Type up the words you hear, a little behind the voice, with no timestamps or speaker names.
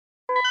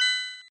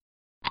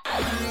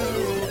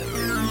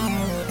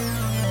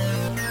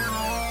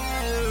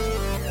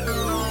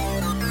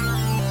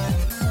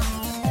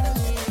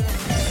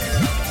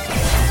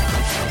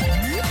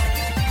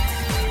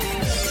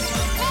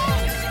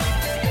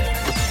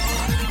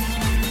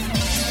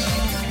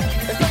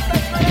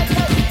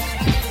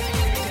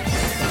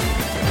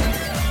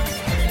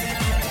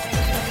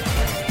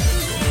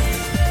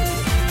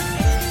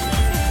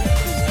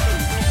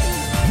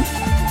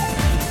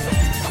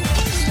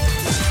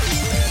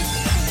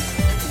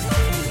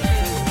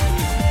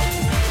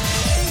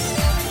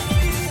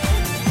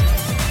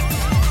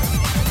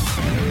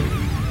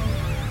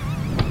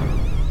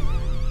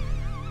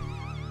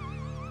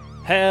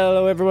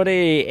Hello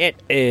everybody, it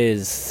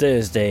is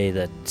Thursday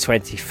the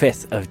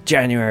 25th of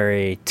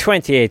January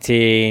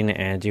 2018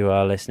 and you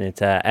are listening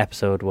to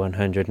episode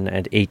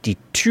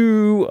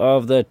 182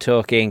 of the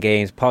Talking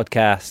Games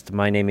podcast.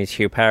 My name is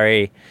Hugh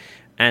Parry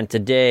and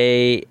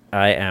today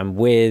I am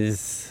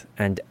with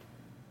and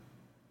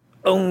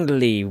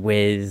only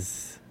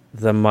with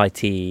the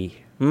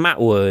mighty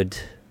Matt Wood.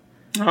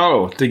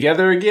 Oh,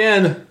 together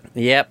again.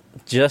 Yep,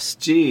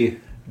 just the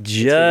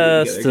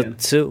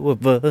two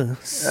of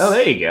us. Oh,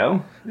 there you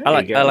go.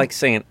 I like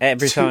singing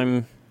every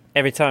time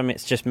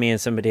it's just me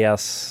and somebody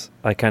else.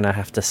 I kind of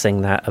have to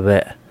sing that a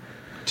bit.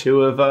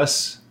 Two of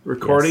us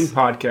recording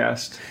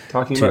podcast,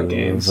 talking about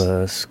games. Two of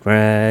us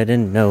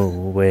riding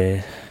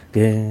nowhere.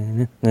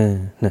 There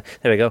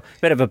we go.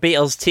 Bit of a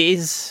Beatles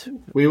tease.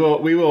 We will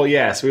be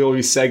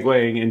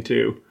segueing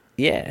into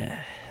a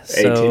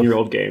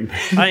 10-year-old game.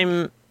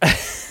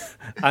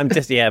 I'm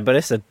just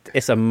but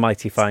it's a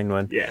mighty fine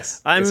one.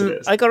 Yes, it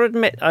is. I gotta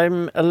admit,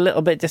 I'm a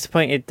little bit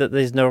disappointed that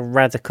there's no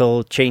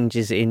radical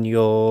changes in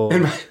your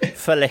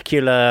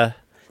follicular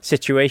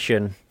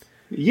situation.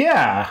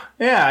 Yeah.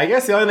 I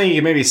guess the only thing you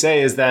can maybe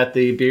say is that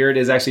the beard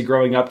is actually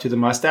growing up to the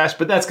mustache,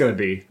 but that's going to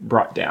be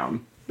brought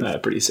down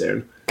pretty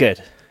soon.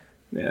 Good.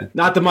 Yeah,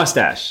 not the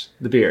mustache,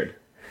 the beard.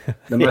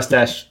 The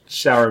mustache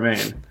shall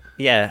remain.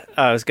 Yeah,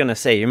 I was going to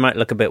say you might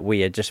look a bit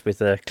weird just with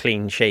a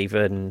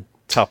clean-shaven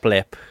top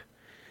lip.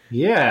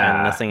 Yeah,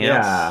 and nothing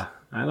else. Yeah,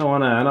 I don't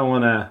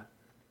want to.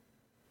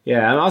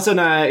 Yeah, I'm also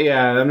not.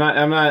 Yeah, I'm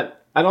not.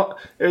 I don't.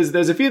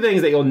 There's a few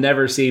things that you'll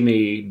never see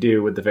me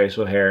do with the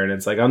facial hair, and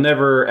it's like I'll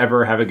never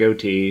ever have a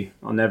goatee.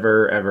 I'll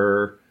never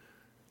ever,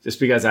 just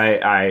because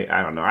I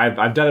don't know.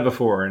 I've done it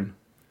before, and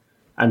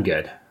I'm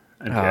good.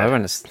 I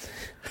want to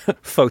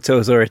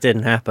photos or it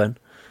didn't happen.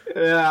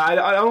 Yeah,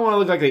 I don't want to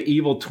look like an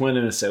evil twin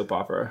in a soap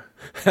opera.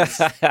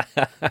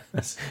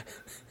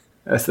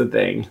 That's the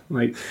thing.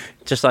 Like,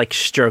 just like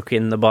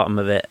stroking the bottom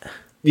of it.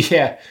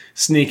 Yeah,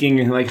 sneaking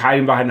and like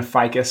hiding behind a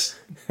ficus.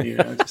 You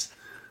know, just.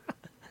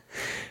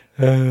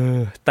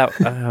 Man,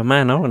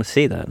 I want to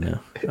see that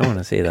now. I want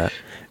to see that.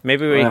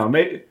 Maybe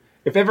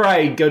if ever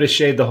I go to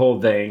shave the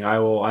whole thing, I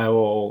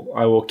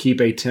will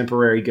keep a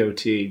temporary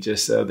goatee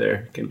just so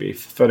there can be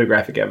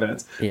photographic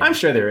evidence. Yeah. I'm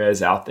sure there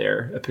is out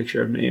there a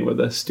picture of me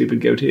with a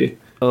stupid goatee.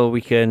 Or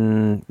we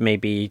can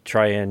maybe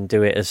try and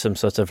do it as some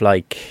sort of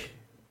like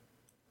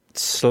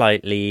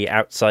slightly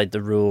outside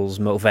the rules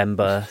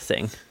Movember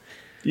thing.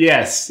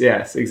 Yes,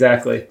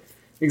 exactly.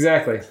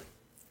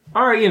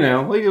 All right,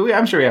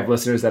 I'm sure we have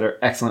listeners that are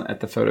excellent at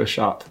the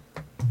Photoshop.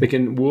 They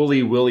can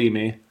woolly willy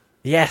me.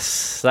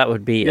 Yes, that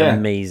would be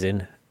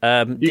amazing.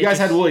 You guys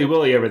had woolly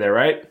willy over there,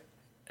 right?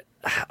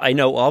 I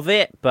know of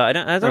it, but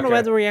I don't know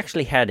whether we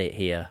actually had it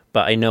here.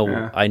 But I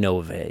know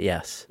of it.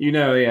 Yes.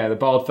 The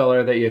bald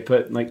fella that you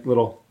put like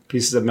little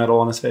pieces of metal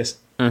on his face.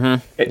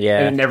 Mm-hmm. And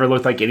it never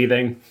looked like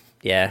anything.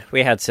 Yeah,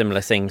 we had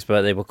similar things,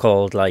 but they were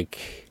called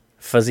like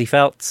fuzzy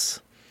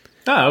felts.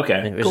 Oh, okay.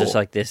 And it was just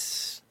like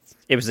this.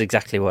 It was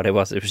exactly what it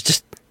was. It was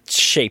just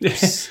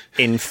shapes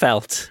in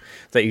felt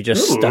that you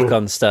just stuck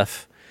on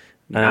stuff.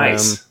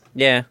 Nice.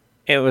 Yeah,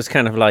 it was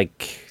kind of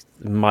like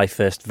my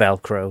first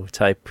Velcro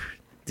type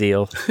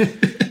deal.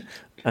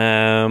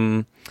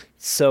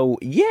 So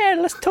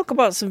let's talk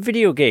about some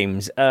video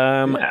games.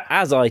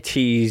 As I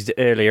teased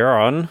earlier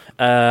on,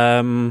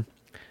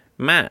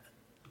 Matt,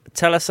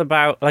 tell us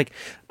about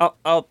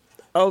I'll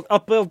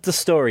build the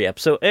story up.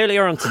 So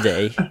earlier on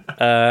today,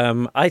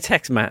 I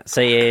text Matt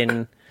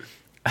saying,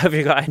 "Have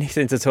you got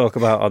anything to talk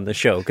about on the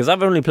show?" Because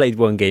I've only played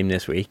one game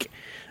this week,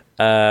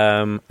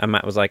 and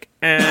Matt was like,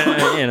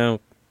 I'm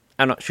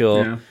not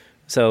sure. Yeah.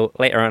 So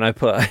later on, I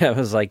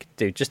was like,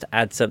 dude, just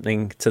add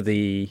something to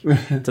the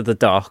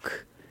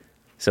doc,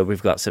 so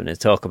we've got something to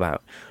talk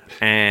about.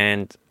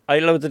 And I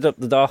loaded up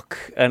the doc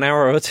an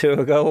hour or two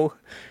ago,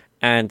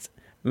 and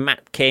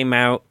Matt came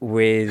out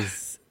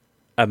with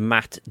a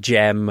matte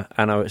gem,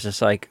 and I was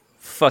just like,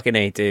 fucking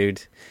A,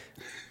 dude.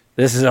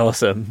 This is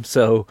awesome.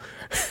 So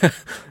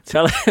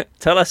tell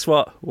us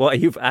what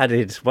you've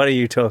added. What are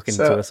you talking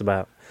to us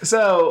about?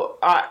 So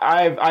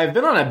I've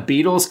been on a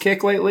Beatles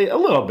kick lately, a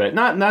little bit,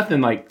 nothing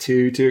like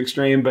too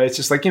extreme, but it's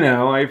just like,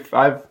 I've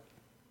like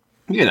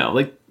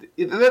they're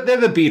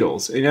the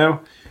Beatles,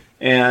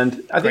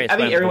 and I think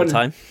everyone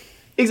time.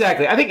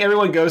 Exactly. I think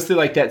everyone goes through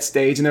like that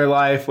stage in their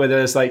life where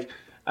there's like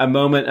a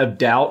moment of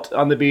doubt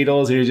on the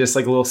Beatles, and you're just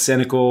like a little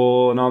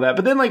cynical and all that.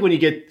 But then like when you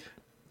get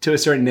to a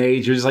certain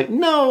age, you're just like,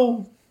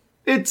 no,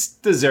 it's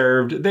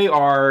deserved. They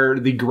are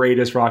the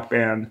greatest rock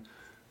band.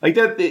 Like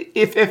that,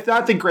 if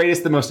not the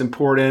greatest, the most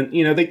important.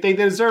 They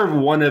deserve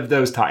one of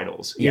those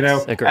titles.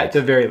 Agreed. At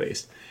the very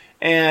least.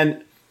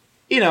 And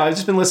I've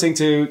just been listening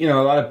to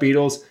a lot of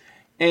Beatles,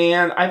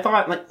 and I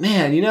thought like,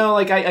 man,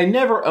 I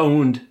never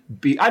owned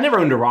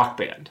a rock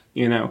band.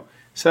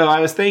 So I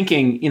was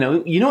thinking,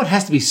 it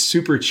has to be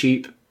super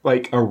cheap,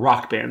 like a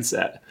rock band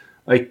set.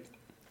 Like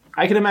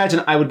I can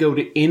imagine I would go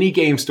to any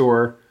game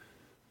store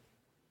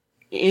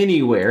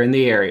anywhere in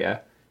the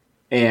area,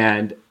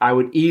 and I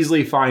would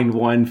easily find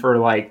one for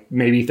like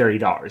maybe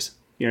 $30,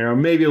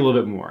 maybe a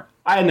little bit more.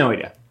 I had no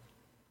idea.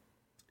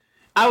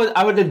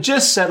 I would have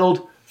just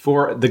settled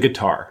for the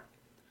guitar.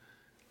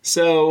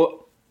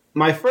 So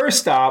my first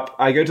stop,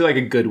 I go to like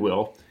a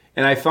Goodwill,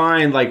 and I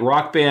find like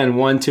Rock Band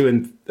 1, 2,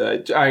 and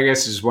I guess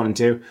it's just 1 and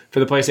 2 for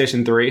the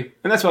PlayStation 3.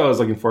 And that's what I was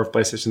looking for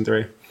PlayStation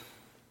 3.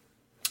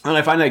 And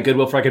I find that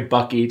Goodwill for like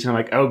 $1 each, and I'm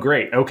like, oh,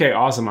 great. Okay,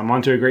 awesome. I'm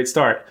on to a great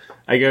start.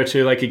 I go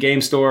to like a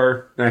game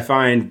store, and I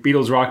find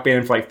Beatles Rock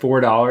Band for like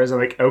 $4. I'm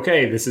like,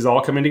 okay, this is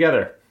all coming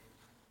together.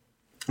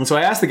 And so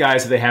I asked the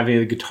guys if they have any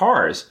of the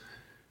guitars.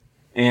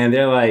 And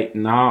they're like,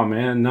 no,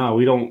 man, no,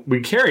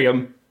 we carry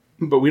them,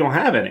 but we don't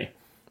have any.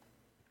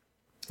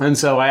 And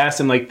so I asked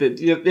them, like,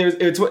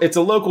 it's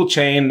a local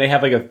chain. They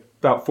have like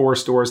about 4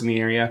 stores in the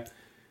area.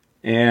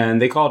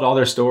 And they called all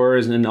their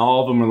stores, and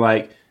all of them were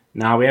like,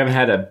 no, we haven't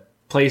had a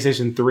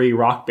PlayStation 3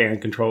 Rock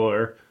Band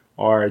controller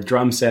or a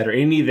drum set or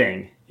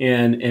anything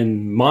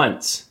in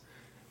months.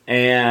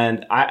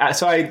 And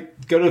so I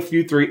go to a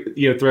few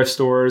thrift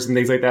stores and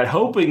things like that,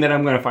 hoping that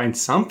I'm going to find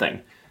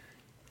something.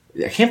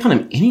 I can't find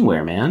them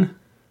anywhere, man.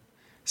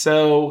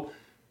 So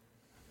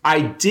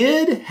I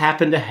did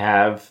happen to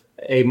have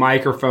a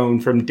microphone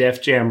from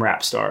Def Jam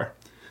Rapstar.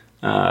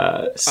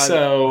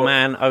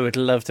 Man, I would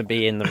love to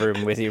be in the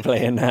room with you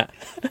playing that.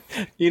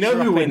 You know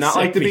who would not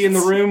like to be in the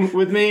room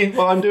with me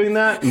while I'm doing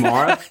that?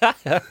 Mara.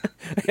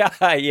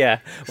 Yeah.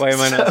 Why am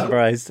I not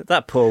surprised?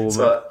 That poor woman.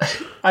 So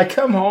I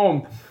come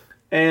home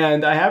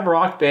and I have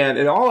Rock Band,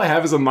 and all I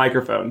have is a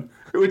microphone,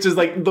 which is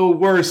like the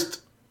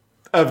worst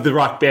of the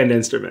Rock Band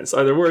instruments,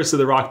 or the worst of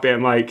the Rock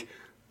Band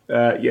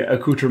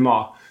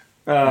accoutrement.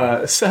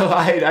 So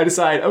I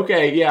decide,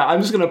 okay, yeah, I'm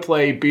just gonna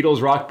play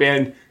Beatles Rock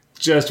Band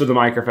just with a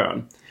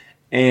microphone.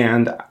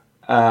 And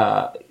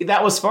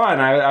that was fun.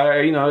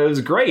 It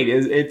was great.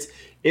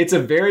 It's a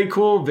very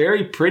cool,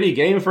 very pretty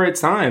game for its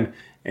time,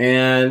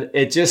 and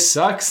it just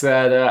sucks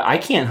that I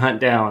can't hunt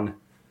down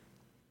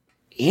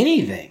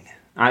anything.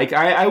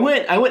 I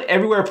went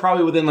everywhere,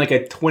 probably within like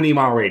a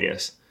 20-mile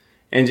radius,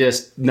 and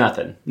just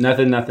nothing.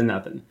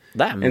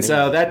 And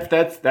so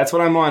that's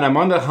what I'm on. I'm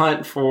on the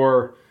hunt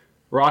for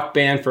Rock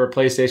Band for a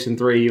PlayStation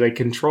 3 like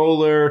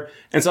controller,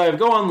 and so I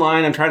go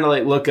online. I'm trying to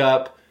like look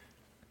up.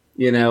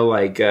 Can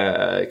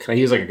I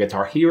use like a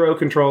Guitar Hero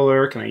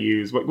controller? Can I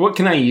use what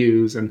can I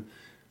use? And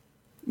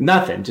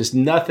nothing, just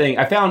nothing.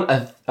 I found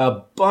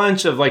a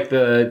bunch of like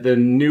the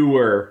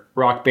newer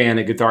Rock Band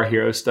and Guitar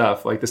Hero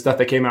stuff, like the stuff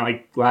that came out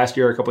like last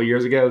year or a couple of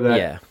years ago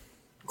that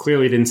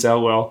clearly didn't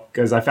sell well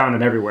because I found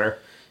it everywhere.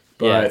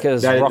 But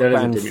because Rock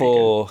Band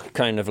 4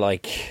 kind of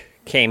like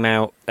came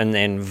out and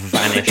then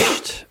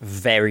vanished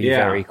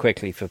very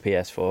quickly for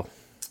PS4.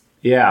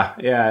 Yeah,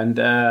 and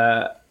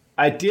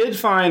I did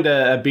find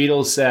a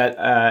Beatles set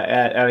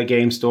at a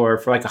game store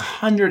for like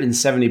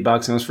 $170,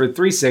 and it was for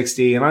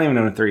 360, and I don't even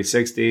own a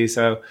 360,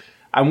 so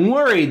I'm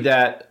worried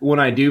that when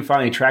I do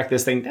finally track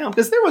this thing down,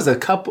 because there was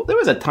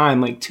a time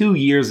like 2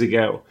 years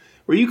ago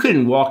where you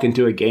couldn't walk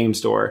into a game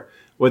store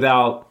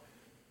without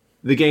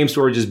the game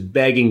store just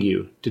begging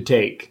you to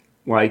take,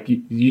 like,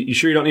 you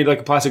sure you don't need like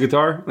a plastic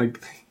guitar? Like,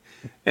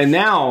 and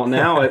now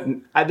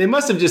they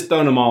must have just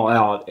thrown them all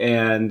out,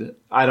 and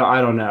I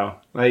don't know,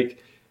 like.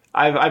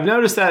 I've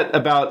noticed that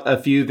about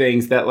a few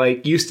things that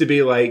like used to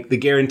be like the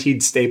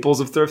guaranteed staples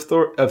of thrift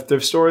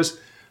stores,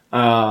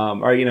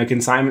 or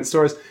consignment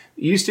stores.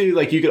 Used to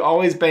like you could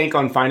always bank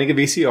on finding a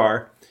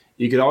VCR,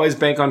 you could always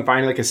bank on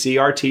finding like a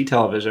CRT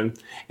television,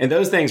 and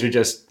those things are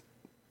just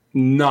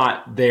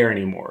not there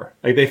anymore.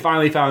 Like they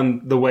finally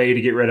found the way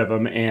to get rid of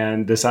them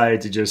and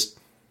decided to just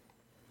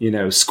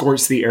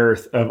scorch the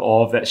earth of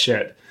all of that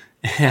shit.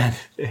 And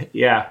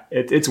yeah,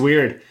 it's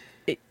weird.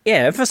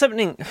 For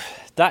something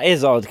that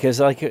is odd because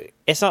like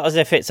it's not as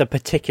if it's a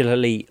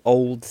particularly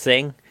old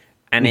thing,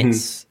 and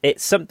it's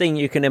something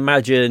you can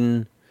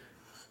imagine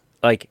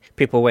like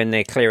people when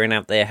they're clearing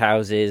out their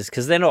houses,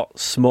 because they're not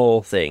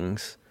small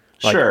things.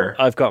 Like, sure,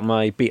 I've got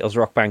my Beatles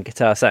Rock Band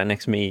guitar sat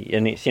next to me,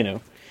 and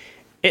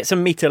it's a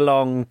meter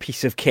long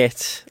piece of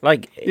kit.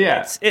 Like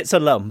it's a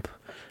lump.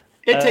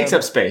 It takes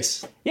up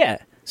space. Yeah,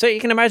 so you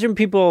can imagine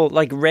people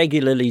like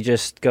regularly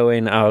just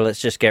going, "Oh,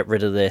 let's just get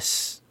rid of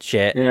this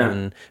shit." Yeah.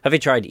 And have you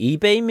tried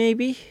eBay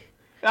maybe?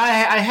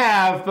 I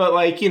have, but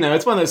like,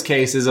 it's one of those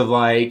cases of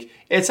like,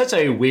 it's such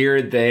a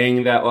weird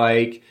thing that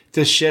like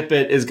to ship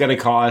it is going to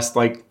cost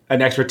like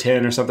an extra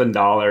 $10 or something.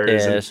 Yeah,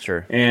 that's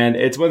true. And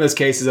it's one of those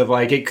cases of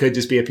like, it could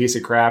just be a piece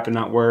of crap and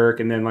not work.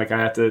 And then like, I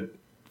have to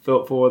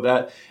fill it full of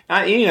that.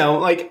 I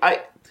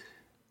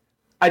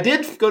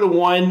did go to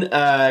one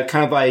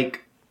kind of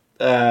like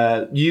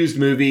used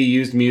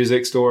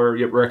music store,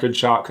 record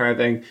shop kind of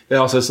thing. They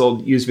also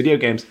sold used video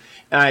games.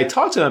 And I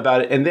talked to them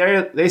about it, and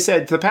they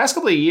said for the past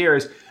couple of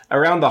years,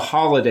 around the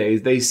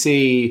holidays, they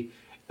see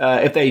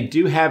if they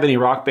do have any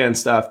Rock Band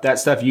stuff, that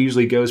stuff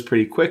usually goes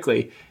pretty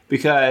quickly.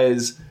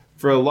 Because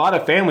for a lot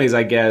of families,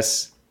 I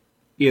guess,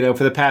 for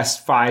the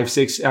past 5,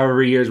 6,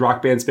 however years,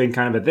 Rock Band's been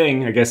kind of a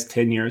thing, I guess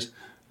 10 years.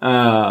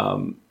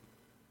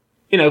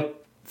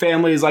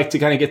 Families like to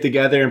kind of get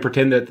together and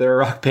pretend that they're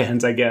rock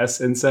bands, I guess.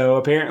 And so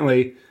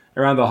apparently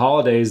around the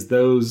holidays,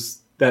 those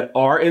that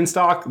are in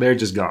stock, they're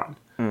just gone.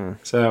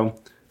 So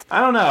I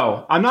don't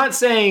know. I'm not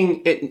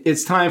saying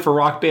it's time for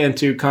Rock Band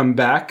to come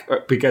back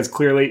because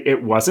clearly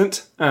it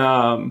wasn't.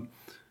 But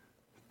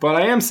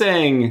I am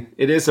saying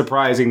it is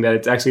surprising that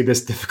it's actually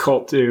this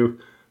difficult to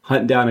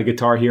hunt down a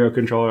Guitar Hero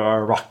controller or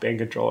a Rock Band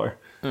controller.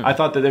 I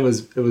thought that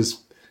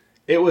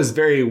it was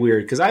very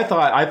weird because I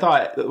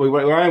thought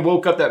when I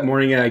woke up that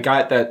morning and I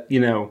got that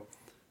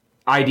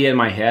idea in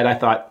my head, I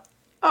thought,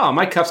 oh,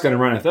 my cup's going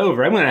to runneth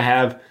over. I'm going to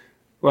have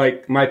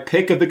like my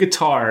pick of the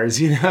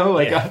guitars,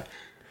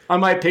 I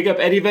might pick up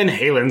Eddie Van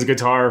Halen's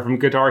guitar from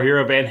Guitar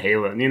Hero Van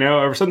Halen,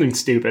 or something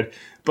stupid.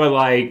 But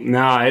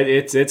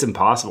it's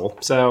impossible.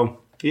 So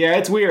yeah,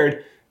 it's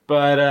weird.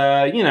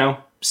 But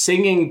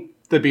singing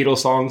the Beatles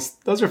songs,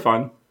 those are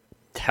fun.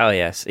 Hell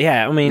yes.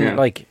 Yeah, I mean,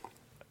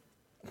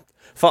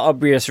 for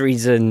obvious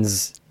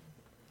reasons,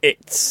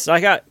 it's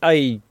like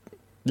I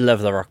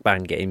love the Rock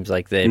Band games.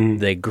 Like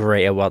they're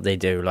great at what they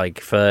do.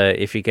 Like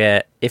if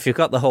you've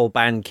got the whole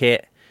band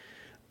kit,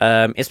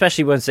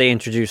 especially once they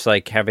introduce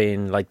like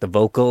having like the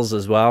vocals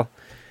as well.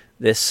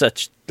 There's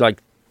such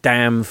like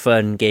damn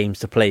fun games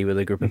to play with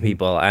a group of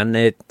people, and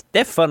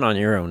they're fun on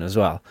your own as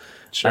well.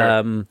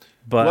 Sure.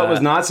 But what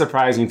was not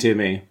surprising to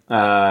me,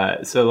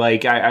 so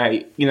like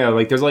I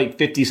there's like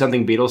 50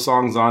 something Beatles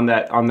songs on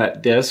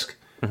that disc.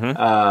 And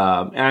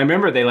I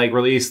remember they like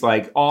released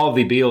like all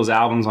the Beatles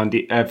albums on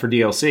for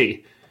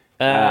DLC.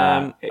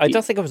 I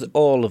don't think it was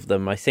all of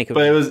them. I think it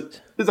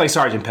was like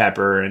Sgt.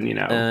 Pepper and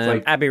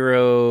like Abbey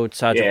Road,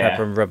 Sgt.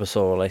 Pepper, and Rubber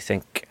Soul, I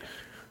think.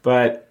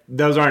 But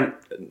those aren't.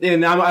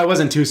 And I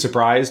wasn't too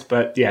surprised.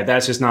 But yeah,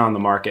 that's just not on the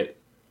market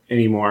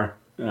anymore.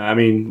 I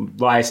mean,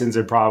 license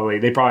they probably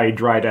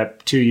dried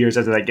up 2 years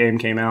after that game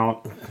came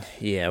out.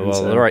 Yeah,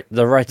 well,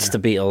 the rights to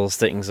Beatles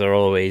things are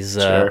always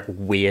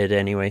weird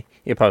anyway.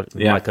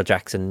 Michael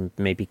Jackson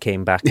maybe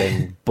came back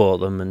and bought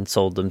them and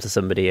sold them to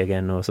somebody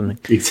again or something.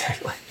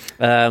 Exactly.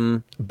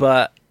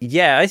 But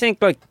yeah, I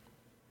think like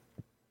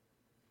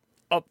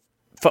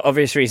for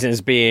obvious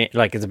reasons, being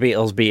like the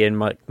Beatles being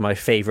my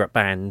favorite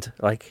band,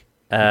 like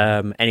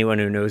anyone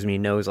who knows me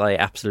knows I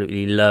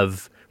absolutely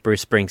love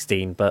Bruce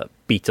Springsteen, but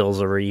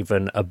Beatles are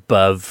even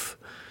above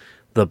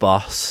the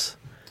boss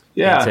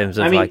in terms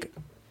of like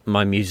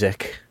my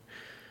music.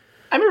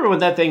 I remember when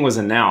that thing was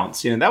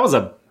announced, that was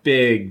a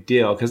big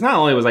deal because not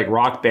only was like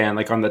Rock Band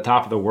like on the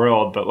top of the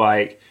world, but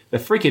like the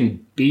freaking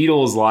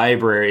Beatles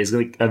library is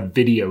like a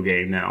video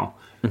game now.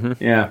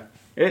 Yeah,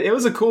 it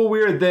was a cool,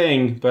 weird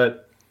thing,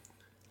 but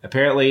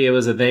apparently it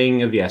was a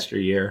thing of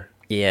yesteryear.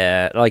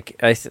 Yeah,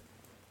 like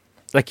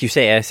like you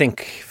say, I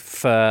think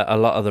for a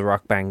lot of the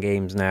Rock Band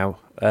games now,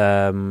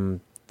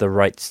 the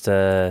rights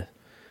to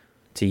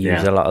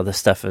use a lot of the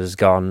stuff has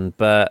gone,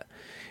 but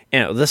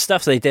the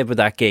stuff they did with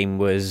that game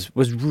was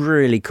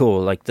really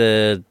cool. Like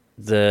the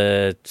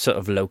sort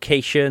of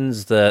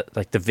locations, the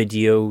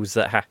videos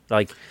that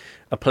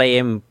are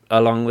playing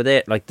along with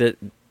it, like the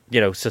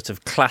sort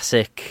of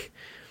classic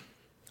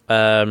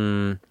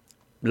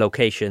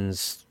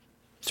locations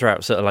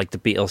throughout sort of like the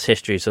Beatles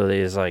history. So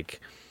there's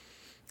like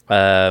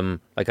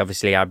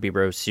obviously Abbey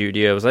Road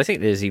Studios. I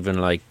think there's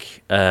even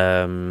like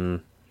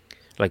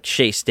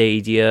Shea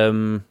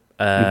Stadium.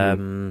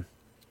 There's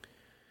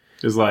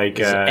like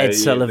Ed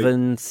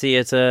Sullivan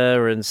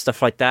Theatre and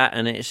stuff like that,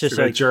 and it's just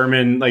like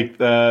German, like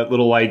the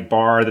little like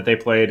bar that they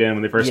played in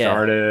when they first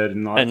started,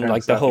 and all that and kind like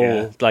of stuff. The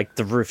whole like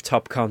the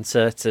rooftop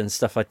concerts and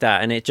stuff like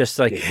that, and it just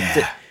like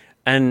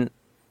and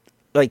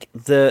like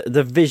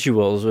the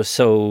visuals were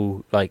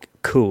so like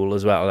cool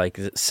as well. Like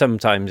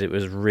sometimes it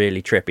was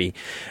really trippy,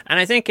 and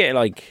I think it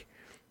like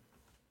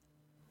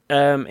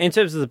in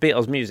terms of the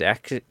Beatles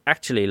music,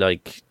 actually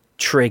like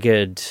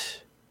triggered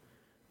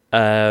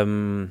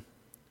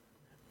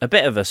a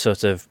bit of a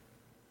sort of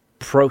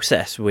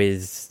process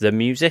with the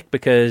music,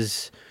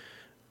 because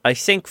I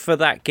think for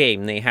that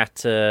game they had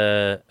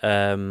to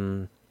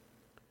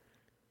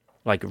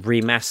like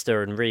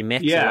remaster and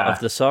remix a lot of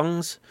the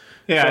songs.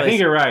 Yeah, so I think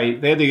you're right.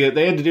 They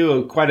had to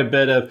do quite a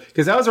bit of,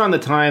 because that was around the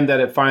time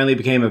that it finally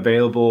became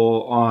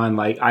available on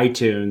like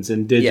iTunes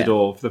and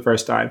digital for the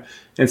first time.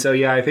 And so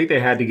I think they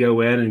had to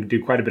go in and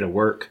do quite a bit of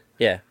work.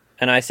 Yeah,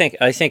 and I think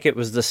it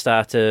was the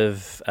start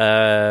of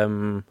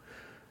I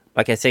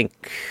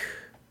think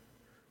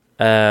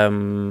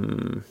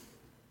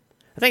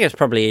it's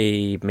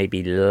probably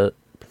maybe 3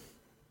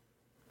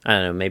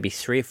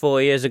 or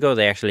 4 years ago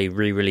they actually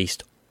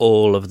re-released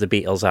all of the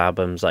Beatles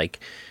albums, like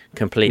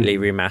completely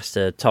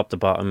remastered, top to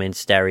bottom in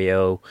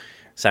stereo,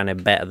 sounding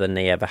better than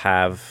they ever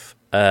have.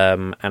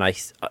 And I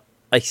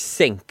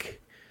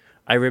think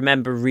I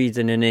remember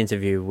reading an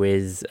interview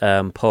with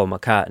Paul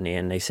McCartney,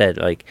 and they said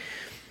like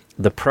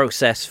the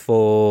process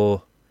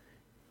for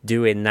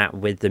doing that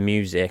with the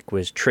music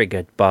was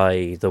triggered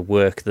by the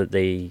work that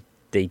they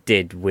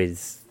did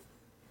with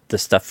the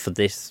stuff for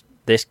this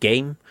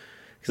game,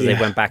 because they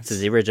went back to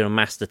the original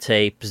master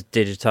tapes,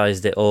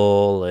 digitized it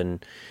all,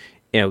 and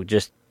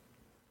just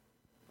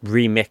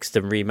remixed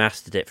and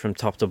remastered it from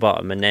top to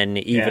bottom. And then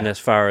even as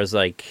far as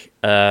like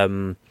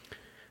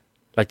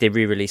they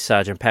re-released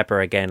Sgt. Pepper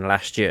again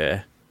last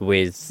year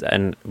with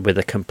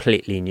a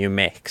completely new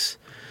mix,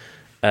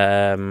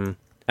 and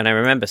And I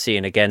remember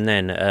seeing again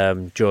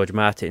then George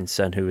Martin's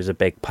son, who was a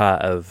big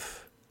part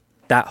of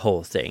that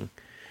whole thing,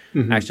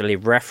 actually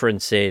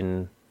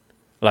referencing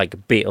like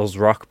Beatles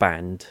Rock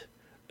Band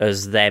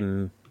as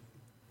them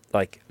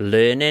like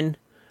learning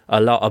a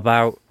lot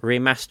about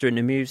remastering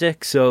the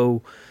music.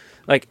 So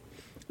like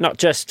not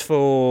just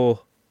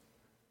for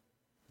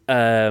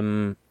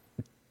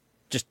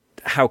just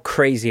how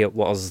crazy it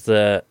was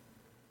that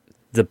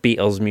the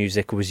Beatles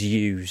music was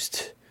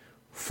used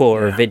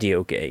for a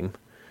video game.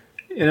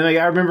 And like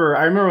I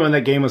remember when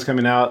that game was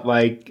coming out,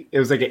 like it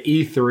was like an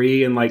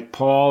E3, and like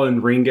Paul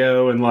and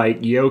Ringo and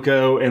like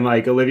Yoko and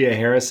like Olivia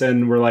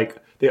Harrison were like,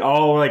 they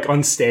all were like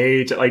on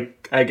stage,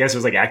 like I guess it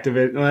was like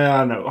Activate, I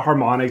don't know,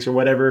 Harmonix or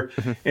whatever.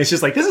 And it's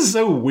just like, this is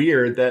so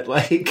weird that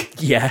like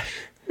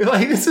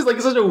like this is like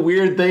such a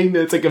weird thing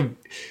that it's like a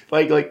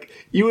like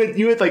you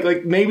would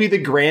like maybe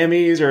the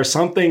Grammys or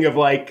something of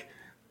like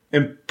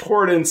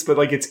importance, but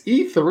like it's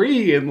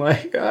E3 and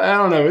like I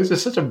don't know, it's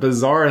just such a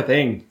bizarre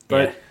thing.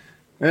 But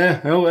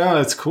oh well,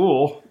 it's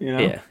cool, you know.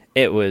 Yeah,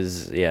 it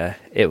was a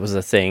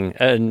thing,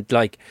 and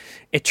like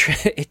it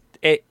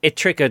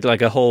triggered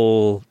like a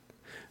whole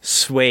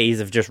swathe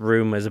of just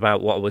rumors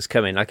about what was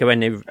coming. Like when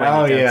they were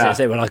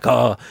like,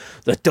 "Oh,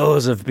 the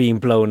doors have been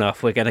blown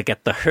off. We're gonna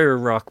get the Her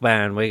rock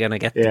band. We're gonna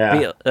get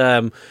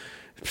the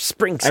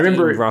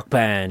Springsteen rock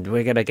band.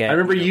 We're gonna get." I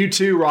remember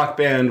U2 rock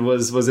band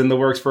was in the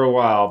works for a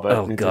while,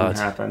 but it didn't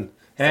happen.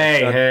 Hey,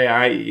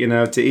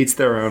 to each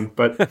their own.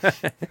 But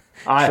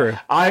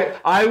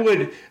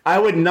I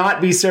would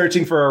not be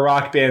searching for a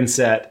rock band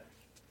set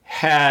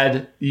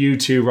had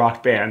U2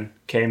 rock band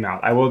came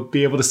out. I will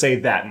be able to say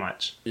that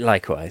much.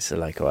 Likewise,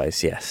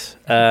 yes.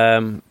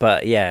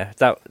 But yeah,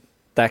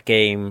 that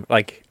game,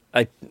 like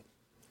I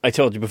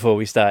told you before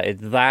we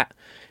started, that,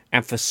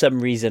 and for some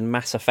reason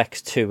Mass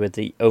Effect 2 are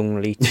the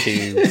only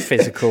two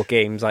physical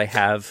games I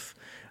have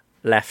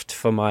left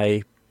for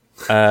my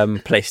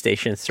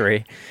PlayStation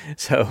 3.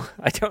 So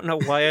I don't know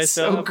why I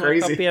still have a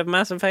copy of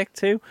Mass Effect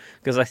 2,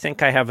 because I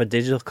think I have a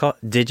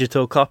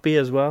digital copy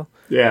as well.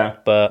 Yeah.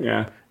 But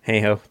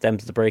hey ho,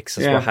 them's the breaks.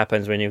 That's what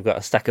happens when you've got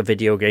a stack of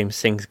video games.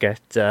 Things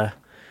get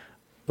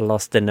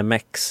lost in the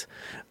mix.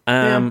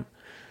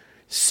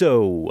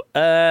 So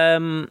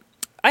I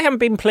haven't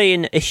been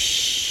playing a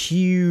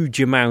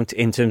huge amount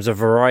in terms of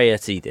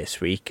variety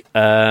this week,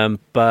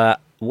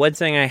 but one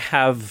thing I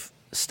have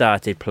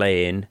started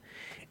playing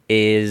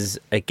is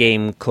a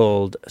game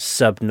called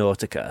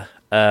Subnautica.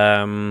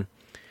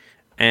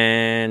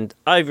 And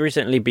I've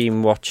recently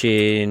been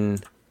watching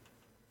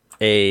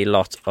a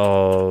lot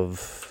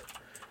of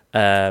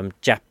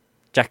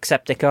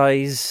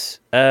Jacksepticeye's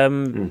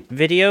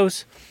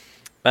videos,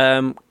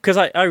 because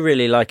I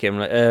really like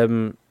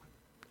him.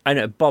 I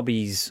know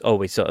Bobby's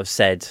always sort of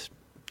said,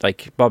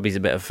 like, Bobby's a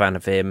bit of a fan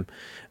of him.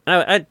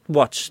 I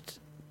watched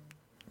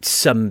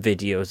some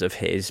videos of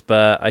his,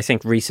 but I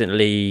think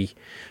recently,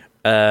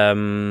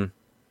 like,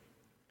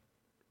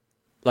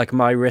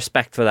 my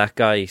respect for that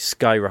guy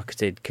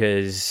skyrocketed,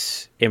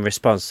 because in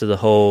response to the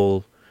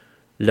whole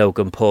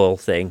Logan Paul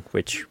thing,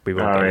 which we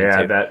won't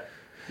get into.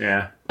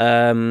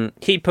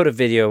 He put a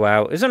video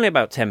out. It was only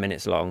about 10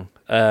 minutes long,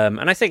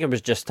 and I think it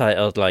was just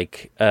titled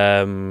like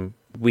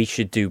 "We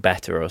Should Do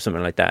Better" or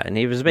something like that. And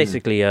he was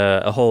basically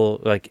a whole,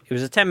 like, it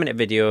was a 10-minute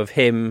video of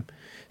him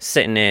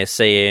sitting there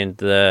saying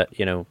that,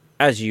 you know,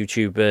 as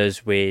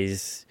YouTubers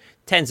with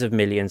tens of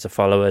millions of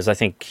followers, I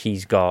think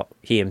he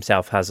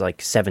himself has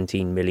like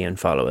 17 million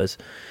followers.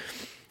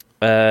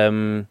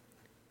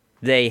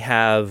 They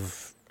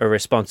have a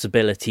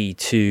responsibility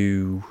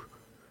to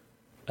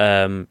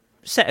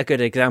set a good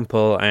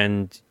example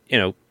and, you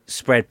know,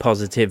 spread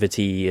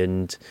positivity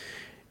and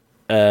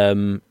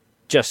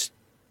just,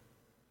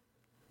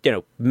 you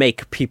know,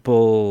 make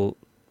people's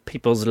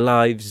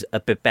lives a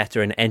bit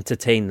better and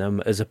entertain them,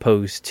 as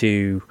opposed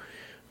to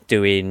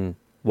doing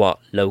what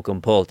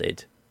Logan Paul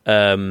did.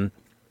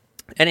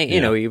 And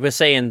you know, he was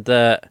saying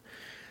that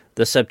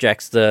the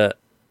subjects that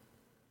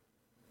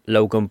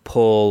Logan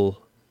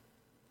Paul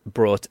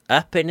brought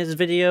up in his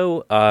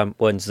video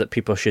ones that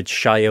people should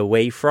shy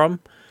away from,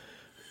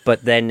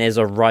 but then there's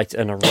a right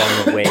and a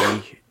wrong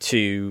way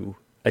to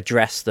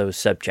address those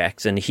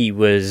subjects. And he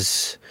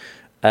was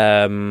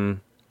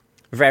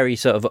very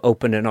sort of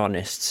open and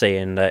honest,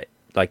 saying that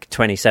like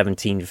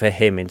 2017 for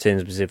him in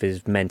terms of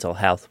his mental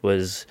health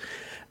was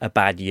a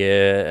bad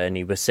year. And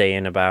he was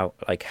saying about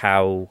like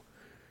how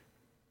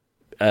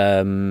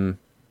you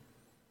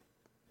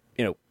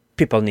know,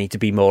 people need to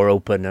be more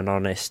open and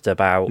honest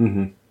about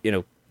you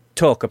know,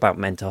 talk about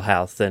mental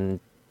health and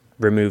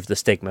remove the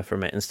stigma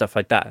from it and stuff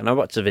like that. And I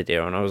watched the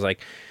video and I was like,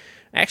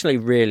 I actually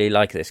really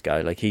like this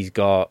guy. Like, he's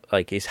got,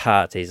 like, his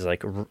heart is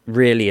like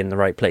really in the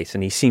right place,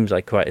 and he seems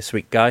like quite a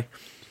sweet guy.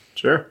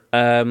 Sure.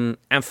 And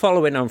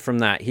following on from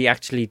that, he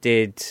actually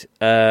did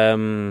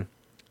I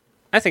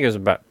think it was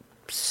about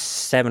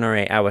 7 or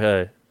 8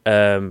 hour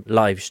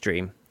live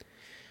stream,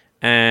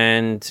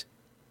 and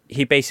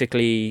he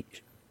basically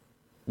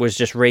was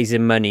just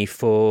raising money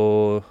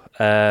for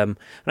I'm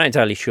not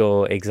entirely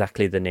sure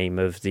exactly the name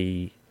of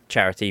the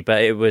charity,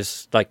 but it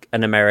was like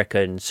an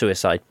American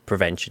suicide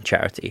prevention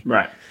charity.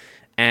 Right.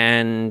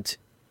 And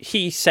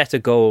he set a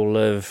goal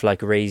of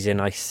like raising,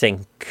 I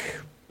think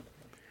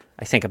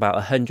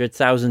about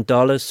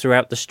 $100,000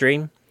 throughout the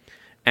stream.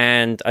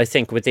 And I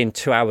think within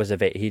 2 hours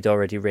of it, he'd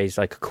already raised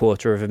like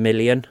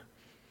 $250,000.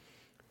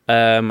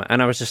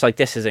 And I was just like,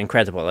 this is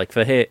incredible. Like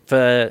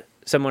for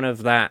someone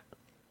of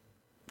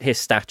his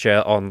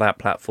stature on that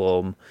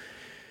platform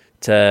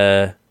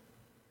to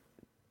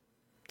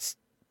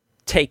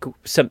take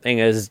something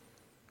as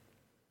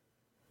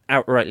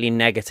outrightly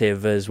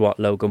negative as what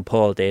Logan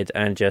Paul did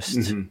and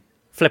just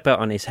flip it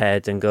on his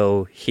head and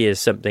go, here's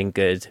something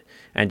good,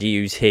 and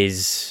use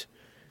his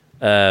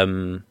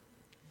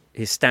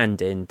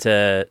stand-in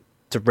to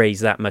raise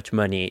that much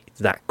money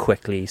that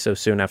quickly so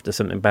soon after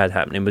something bad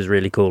happening was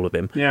really cool of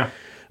him. Yeah.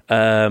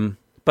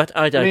 But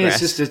I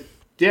digress. I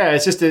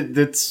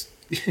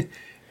mean,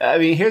 I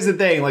mean, here's the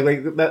thing, like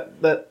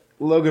that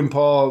Logan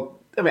Paul.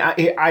 I mean,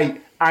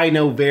 I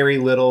know very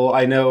little.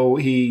 I know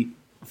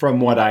from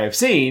what I have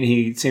seen,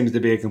 he seems to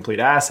be a complete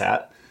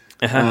asshat.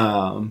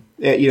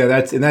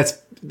 That's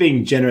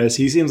being generous.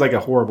 He seems like a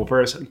horrible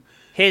person.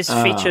 His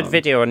featured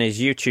video on his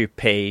YouTube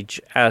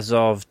page as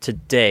of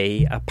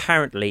today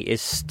apparently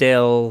is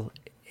still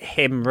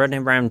him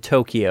running around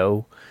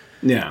Tokyo,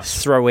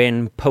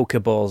 throwing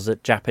Pokeballs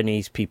at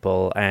Japanese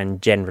people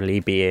and generally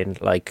being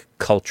like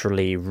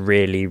culturally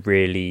really,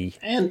 really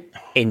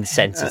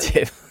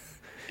insensitive.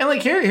 And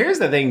like here's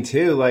the thing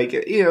too, like,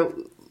 you know,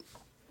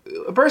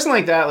 a person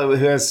like that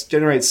who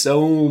generates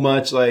so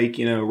much like,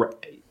 you know,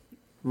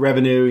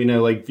 revenue, you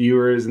know, like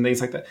viewers and things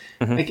like that.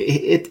 Like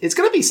it's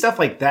going to be stuff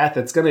like that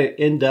that's going to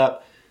end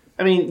up.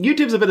 I mean,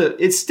 YouTube's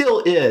it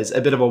still is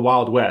a bit of a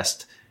Wild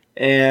West,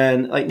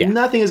 and like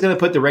nothing is going to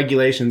put the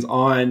regulations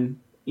on,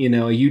 you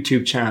know, a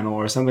YouTube channel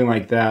or something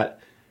like that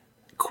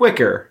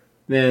quicker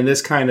than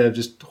this kind of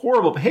just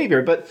horrible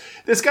behavior. But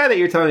this guy that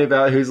you're telling me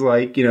about, who's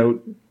like, you know,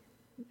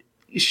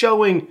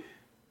 showing,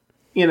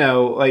 you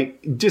know,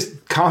 like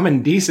just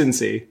common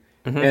decency.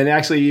 And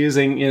actually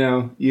using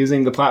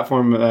the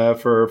platform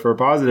for a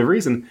positive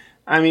reason.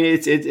 I mean,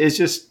 it's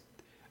just,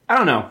 I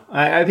don't know.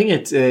 I think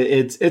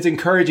it's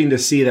encouraging to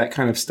see that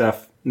kind of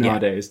stuff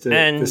nowadays.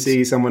 To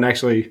see someone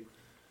actually,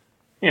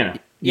 you know,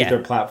 use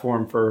their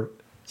platform for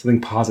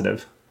something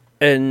positive.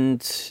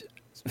 And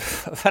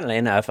funnily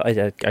enough,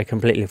 I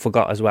completely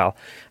forgot as well.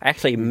 I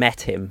actually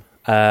met him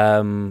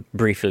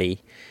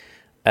briefly.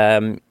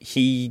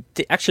 He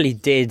actually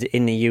did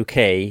in the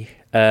UK.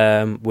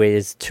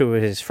 With two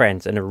of his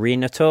friends, an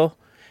arena tour,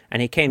 and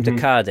he came to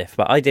Cardiff,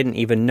 but I didn't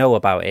even know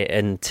about it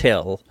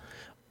until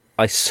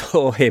I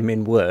saw him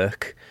in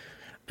work,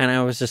 and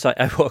I was just like,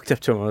 I walked up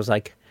to him, and I was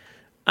like,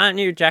 aren't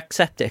you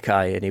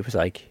Jacksepticeye? And he was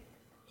like,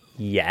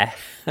 yeah.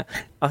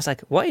 I was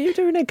like, what are you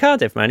doing in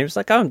Cardiff, man? He was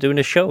like, oh, I'm doing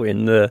a show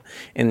in the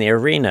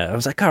arena. I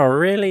was like, oh,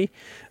 really?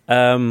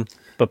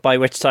 But by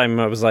which time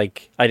I was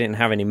like, I didn't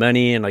have any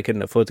money and I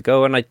couldn't afford to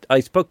go. And I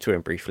spoke to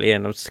him briefly,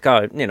 and I was like,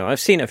 oh, you know, I've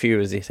seen a few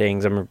of these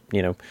things. I'm,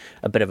 you know,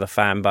 a bit of a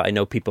fan, but I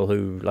know people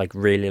who like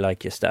really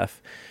like your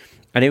stuff.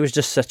 And he was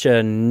just such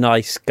a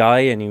nice guy.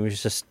 And he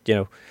was just, you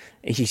know,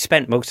 he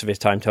spent most of his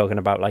time talking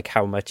about like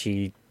how much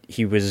he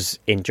was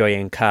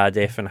enjoying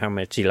Cardiff and how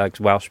much he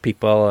likes Welsh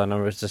people. And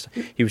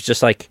he was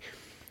just like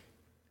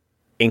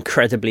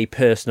incredibly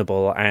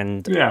personable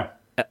and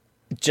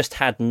just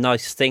had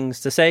nice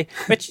things to say,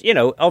 which, you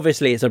know,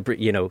 obviously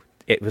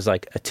it was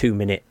like a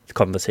 2-minute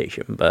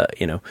conversation,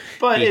 but, you know.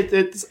 But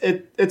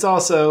it's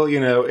also, you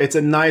know, it's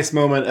a nice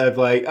moment of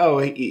like, oh,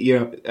 you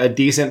know, a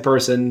decent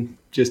person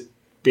just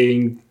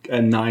being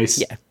a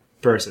nice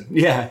person.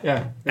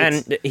 Yeah.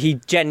 And he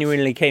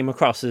genuinely came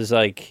across as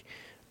like,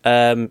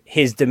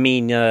 his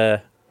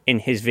demeanor in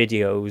his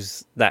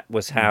videos, that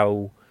was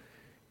how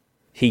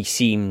he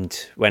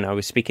seemed when I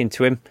was speaking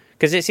to him.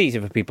 Because it's easy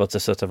for people to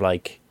sort of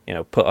like, you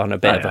know, put on a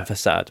bit of a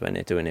facade when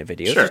they're doing their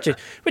videos,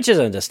 which is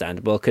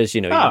understandable because,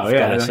 you know, you've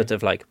got to sort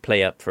of like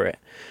play up for it.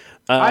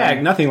 I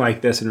act nothing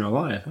like this in real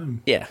life.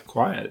 I'm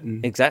quiet.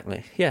 And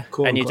exactly. Yeah.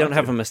 Cool and you don't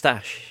have a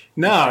mustache.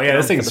 No,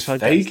 this thing's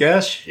fake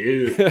as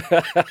shit.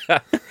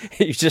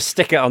 You just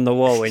stick it on the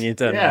wall when you're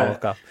done and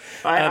walk off.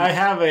 I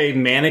have a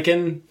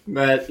mannequin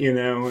that, you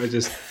know, I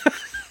just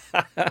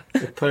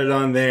put it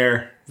on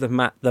there. The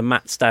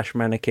matte stash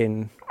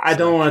mannequin. I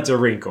don't want it to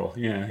wrinkle.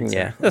 Yeah, exactly.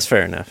 Yeah, that's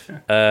fair enough.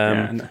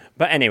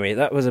 But anyway,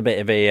 that was a bit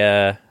of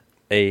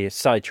a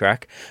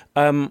sidetrack.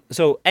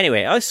 So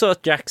anyway, I saw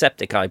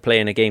Jacksepticeye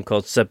playing a game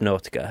called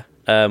Subnautica,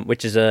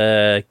 which is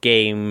a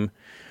game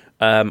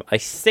I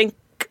think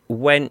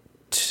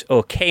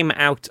came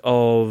out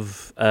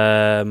of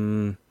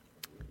early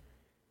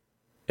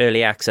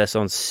access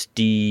on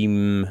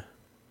Steam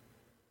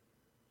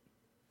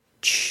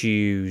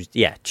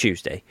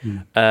Tuesday.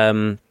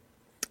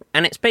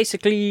 And it's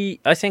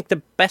basically, I think the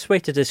best way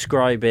to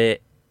describe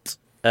it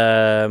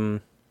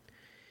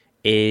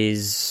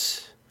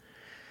is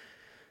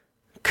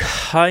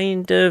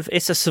kind of,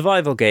 it's a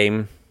survival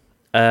game,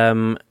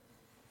 kind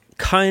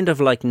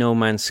of like No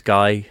Man's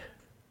Sky,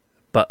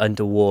 but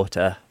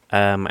underwater.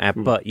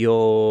 But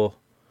you're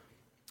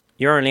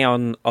you're only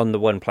on the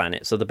one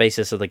planet. So the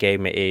basis of the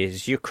game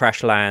is you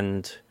crash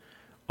land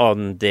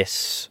on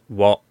this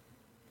what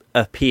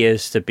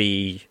appears to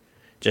be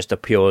just a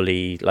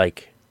purely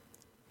like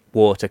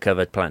water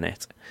covered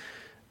planet,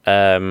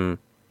 and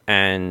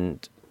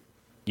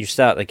you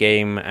start the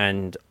game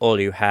and all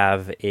you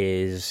have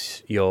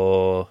is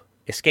your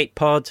escape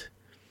pod,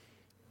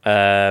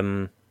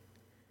 and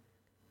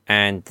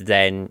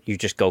then you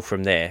just go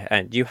from there.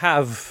 And you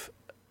have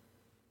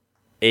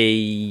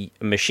a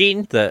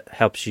machine that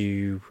helps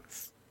you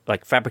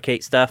like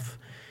fabricate stuff,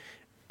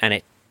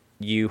 and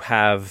you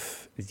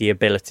have the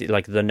ability,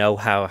 like the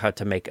know-how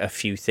to make a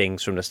few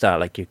things from the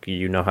start. Like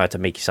you know how to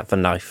make yourself a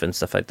knife and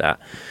stuff like that,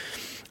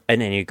 and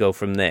then you go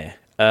from there.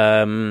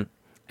 And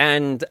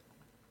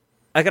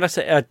I gotta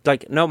say,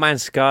 like No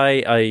Man's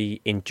Sky, I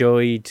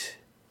enjoyed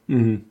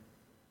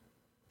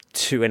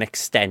to an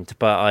extent,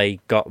 but I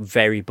got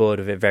very bored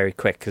of it very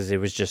quick because there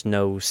was just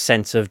no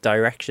sense of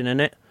direction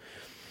in it.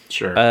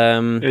 Sure.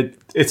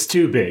 It's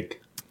too big.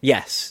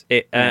 Yes,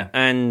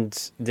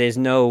 and there's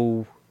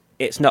no.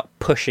 It's not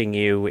pushing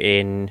you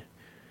in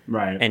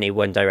any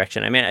one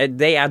direction. I mean,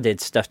 they added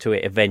stuff to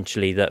it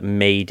eventually that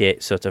made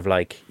it sort of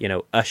like,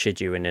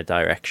 ushered you in a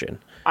direction.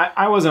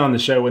 I wasn't on the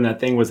show when that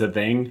thing was a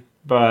thing,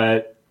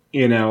 but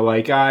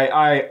like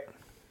I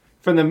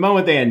from the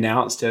moment they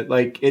announced it,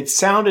 like it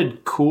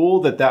sounded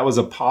cool that was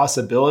a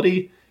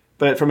possibility,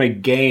 but from a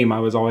game, I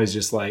was always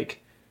just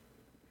like,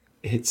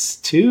 it's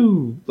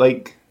too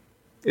open.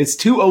 It's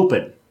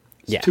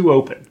too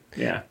open.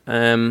 Yeah.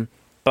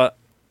 But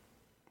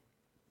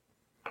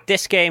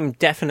this game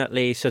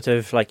definitely sort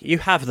of like you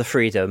have the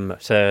freedom,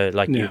 so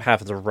like you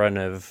have the run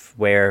of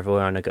wherever you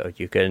want to go.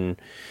 You can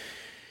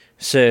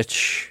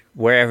search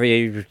wherever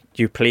you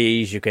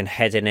please. You can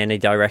head in any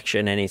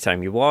direction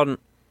anytime you want.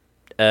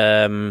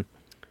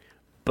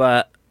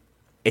 But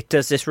it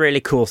does this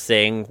really cool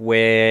thing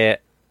where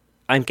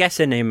I'm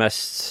guessing they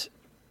must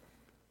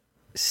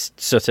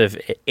sort of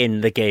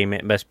in the game.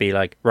 It must be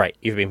like, right,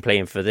 you've been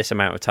playing for this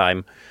amount of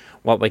time.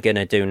 What we're going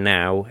to do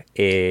now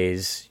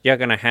is you're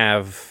going to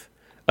have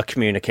a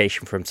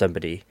communication from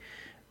somebody,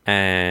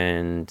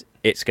 and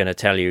it's going to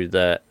tell you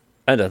that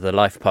the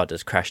life pod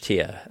has crashed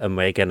here, and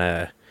we're going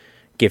to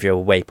give you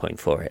a waypoint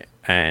for it.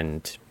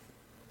 And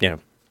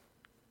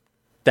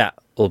that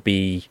will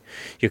be,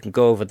 you can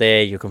go over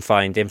there, you can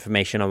find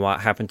information on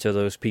what happened to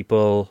those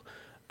people,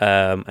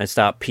 and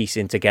start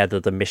piecing together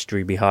the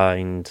mystery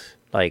behind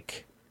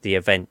like the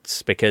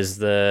events, because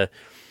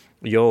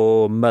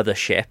your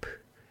mothership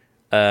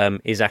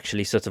is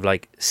actually sort of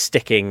like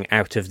sticking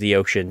out of the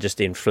ocean just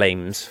in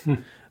flames,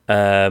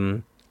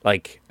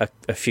 like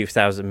a few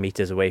thousand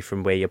meters away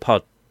from where your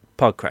pod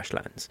crash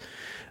lands.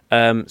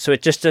 So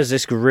it just does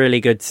this really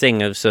good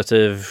thing of sort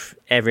of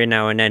every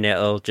now and then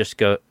it'll just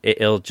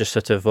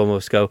sort of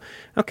almost go,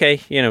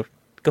 okay,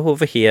 go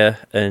over here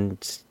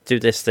and do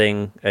this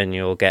thing, and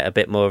you'll get a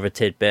bit more of a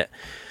tidbit.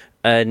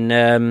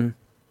 And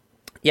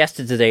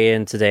yesterday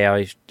and today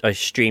I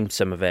streamed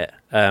some of it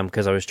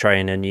because I was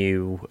trying a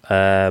new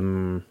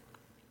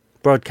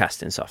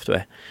broadcasting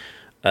software.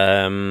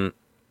 And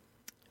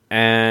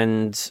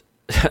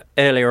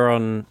earlier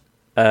on,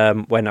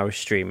 when I was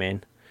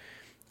streaming,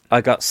 I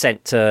got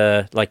sent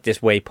to like this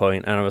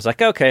waypoint, and I was like,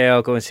 okay,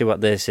 I'll go and see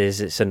what this is.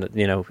 It's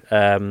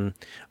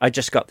I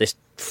just got this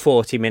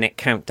 40-minute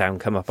countdown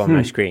come up on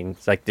my screen.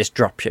 It's like this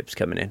dropship's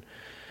coming in.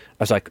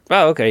 I was like,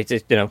 oh, okay,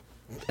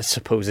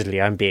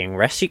 supposedly I'm being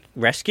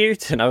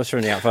rescued, and I was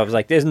from the outside. I was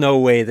like, there's no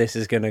way this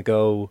is gonna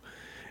go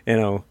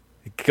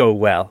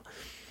well.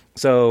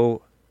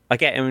 So I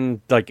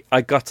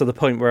I got to the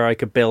point where I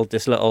could build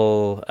this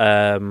little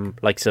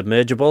like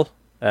submergible,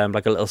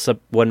 like a little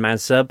one-man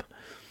sub.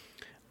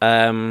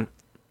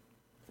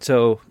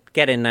 So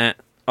get in that,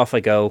 off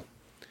I go,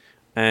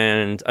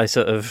 and I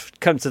sort of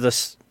come to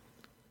the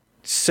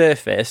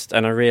surface,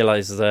 and I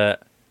realise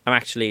that I'm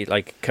actually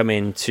like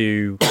coming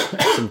to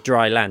some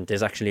dry land.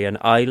 There's actually an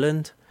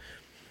island,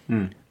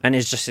 and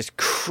it's just this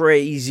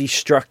crazy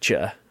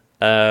structure,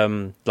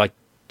 like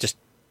just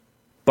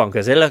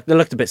bonkers. It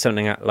looked a bit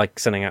something out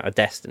of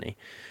Destiny.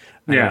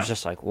 And I was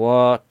just like,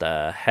 what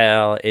the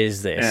hell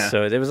is this? Yeah.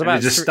 So there was about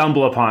you just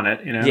stumble upon it,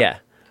 Yeah,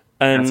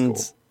 and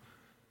that's cool.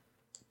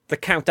 The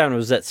countdown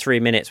was at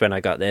 3 minutes when I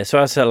got there. So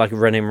I was sort of like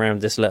running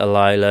around this little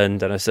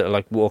island, and I sort of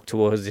like walked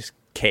towards this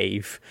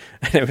cave,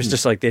 and it was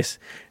just like this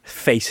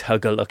face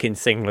hugger looking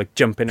thing like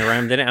jumping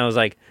around in it. I was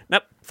like,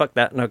 nope, fuck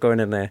that, not going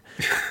in there.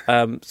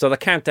 So the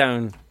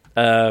countdown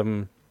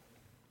got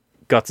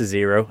to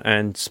 0,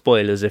 and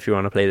spoilers if you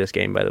want to play this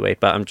game, by the way,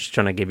 but I'm just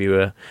trying to give you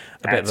a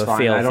bit of a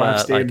feel. I don't have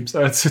Steam,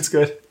 so it's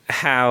good.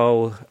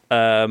 How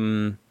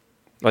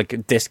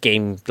like this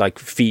game like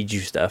feeds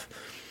you stuff.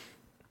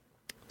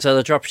 So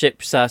the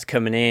dropship starts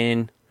coming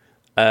in,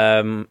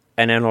 and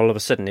then all of a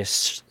sudden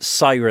this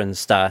siren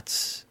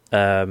starts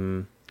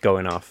going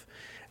off,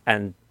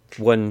 and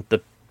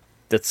the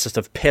sort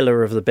of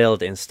pillar of the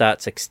building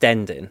starts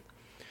extending,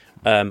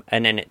 and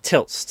then it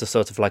tilts to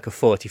sort of like a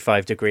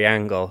 45-degree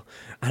angle.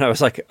 And I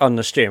was like, on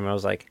the stream, I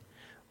was like,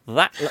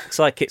 that looks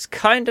like it's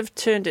kind of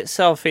turned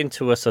itself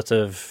into a sort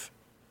of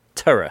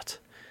turret.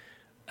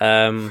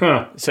 So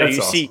That's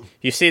awesome.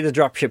 you see the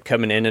dropship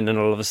coming in, and then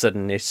all of a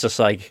sudden it's just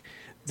like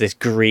this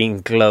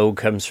green glow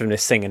comes from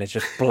this thing, and it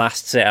just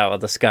blasts it out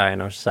of the sky.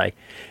 And I was just like,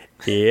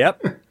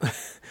 "Yep,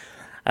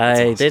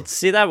 I did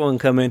see that one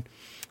coming."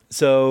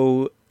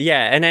 So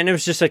yeah, and then it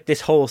was just like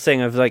this whole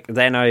thing of like,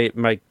 then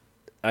I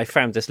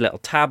found this little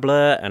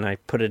tablet and I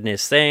put it in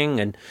this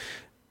thing, and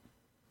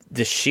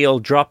the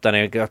shield dropped, and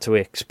I got to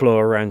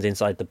explore around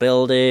inside the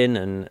building,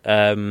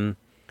 and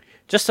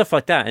just stuff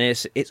like that.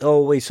 And it's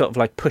always sort of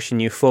like pushing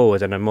you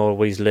forward, and I'm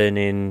always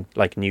learning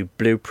like new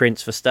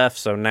blueprints for stuff.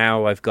 So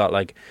now I've got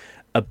like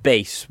a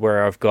base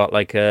where I've got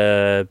like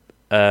a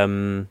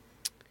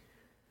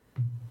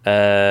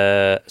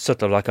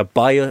sort of like a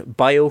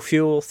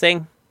biofuel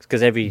thing,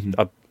 because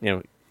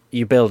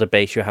you build a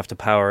base, you have to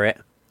power it.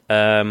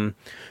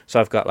 So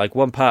I've got like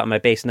one part of my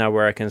base now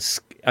where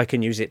I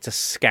can use it to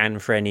scan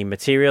for any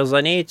materials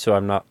I need, so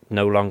I'm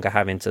no longer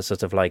having to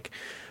sort of like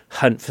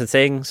hunt for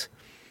things.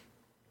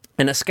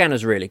 And a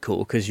scanner's really cool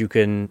because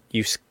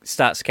you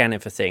start scanning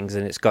for things,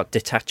 and it's got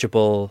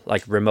detachable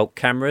like remote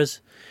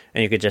cameras,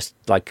 and you could just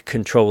like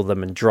control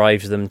them and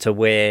drive them to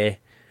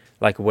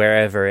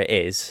wherever it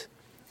is,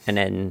 and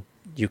then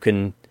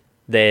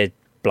they're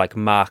like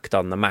marked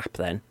on the map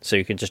then, so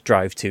you can just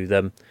drive to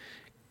them,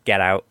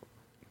 get out,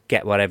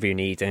 get whatever you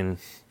need, and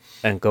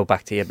go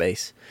back to your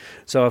base.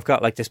 So I've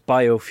got like this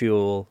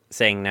biofuel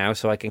thing now,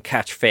 so I can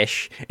catch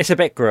fish. It's a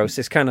bit gross.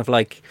 It's kind of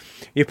like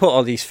you put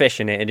all these fish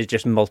in it, and it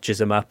just mulches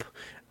them up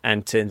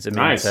and turns them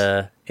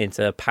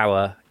into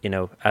power,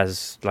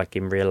 as like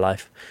in real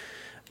life.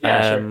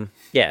 Yeah, sure.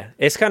 Yeah,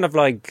 it's kind of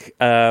like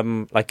a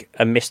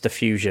Mr.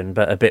 Fusion,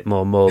 but a bit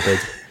more morbid.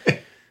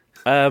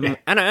 And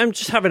I'm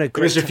just having a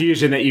great Mr.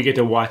 Fusion that you get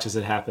to watch as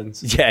it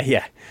happens.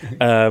 Yeah.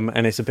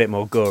 And it's a bit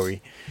more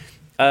gory.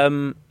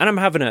 And I'm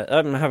having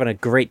a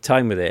great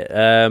time with it.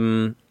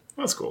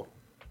 That's cool.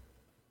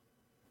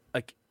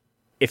 Like,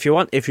 if you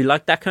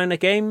like that kind of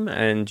game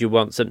and you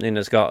want something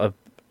that's got a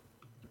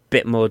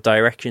bit more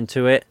direction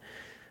to it,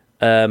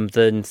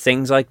 than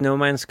things like No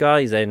Man's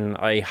Sky, then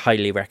I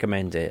highly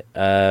recommend it.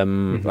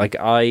 Like,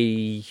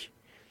 I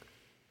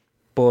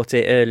bought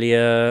it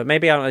earlier,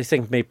 maybe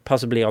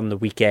possibly on the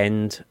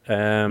weekend.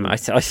 I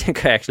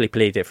think I actually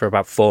played it for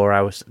about 4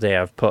 hours today.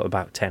 I've put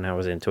about 10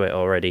 hours into it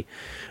already.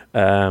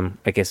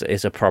 I guess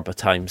it's a proper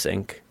time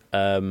sink.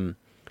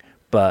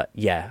 But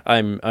yeah,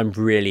 I'm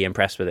really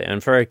impressed with it.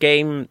 And for a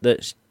game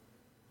that's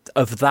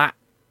of that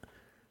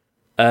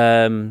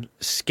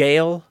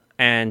scale,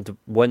 and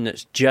one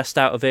that's just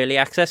out of early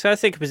access, I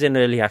think it was in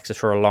early access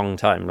for a long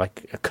time,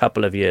 like a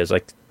couple of years,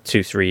 like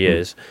 2-3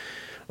 years.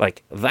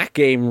 Like, that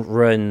game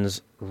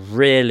runs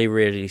really,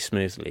 really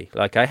smoothly.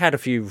 Like, I had a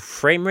few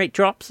frame rate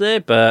drops there,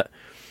 but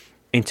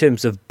in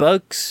terms of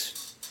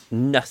bugs,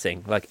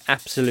 nothing. Like,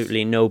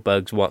 absolutely no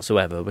bugs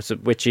whatsoever,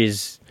 which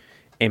is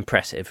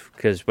impressive,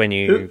 because when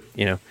you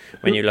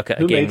look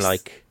at a game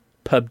like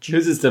PUBG.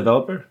 Who's its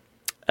developer?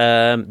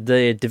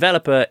 The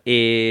developer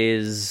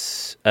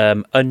is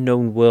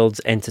Unknown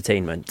Worlds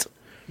Entertainment.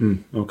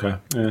 Okay.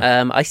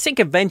 Yeah. I think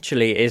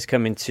eventually it is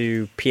coming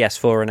to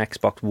PS4 and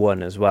Xbox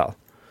One as well.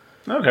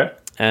 Okay.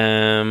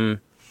 And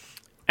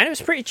it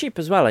was pretty cheap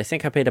as well. I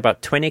think I paid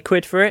about 20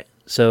 quid for it.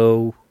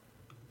 So,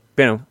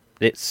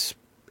 it's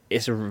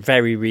a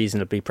very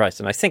reasonably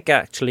priced. And I think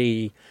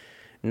actually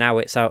now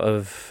it's out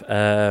of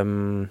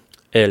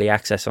early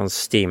access on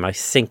Steam. I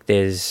think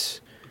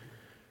there's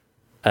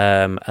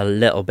a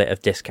little bit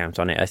of discount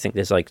on it. I think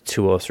there's like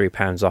 £2 or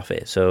 £3 off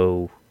it.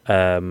 So,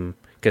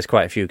 because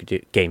quite a few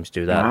games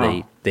do that.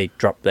 Wow. They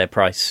drop their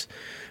price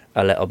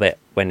a little bit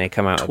when they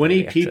come out.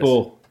 20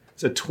 people.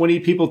 It's a 20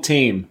 people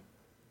team.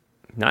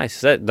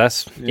 Nice.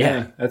 That's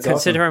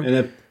consider awesome.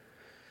 And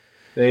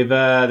they've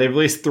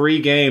released 3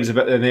 games,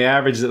 and they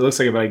average, it looks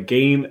like, about a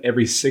game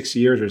every 6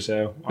 years or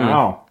so.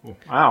 Wow.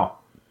 Wow.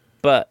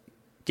 But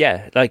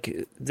yeah,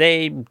 like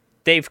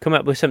they've come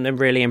up with something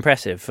really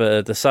impressive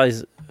for the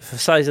size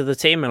of the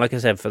team, and like I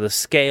said, for the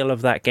scale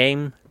of that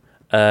game.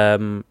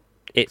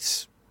 It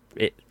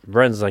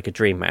runs like a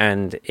dream,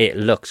 and it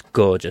looks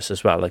gorgeous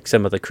as well. Like,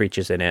 some of the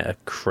creatures in it are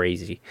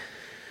crazy.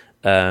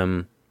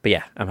 But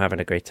yeah, I'm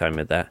having a great time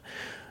with that.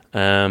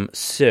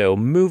 So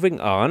moving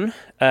on,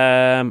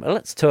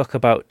 let's talk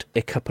about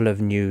a couple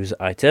of news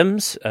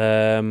items.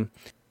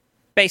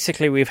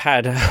 Basically, we've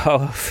had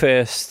our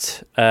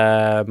first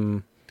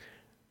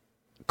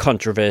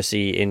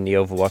controversy in the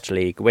Overwatch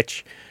League,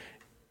 which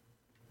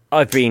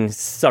I've been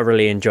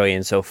thoroughly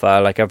enjoying so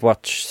far. Like, I've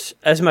watched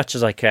as much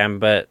as I can,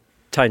 but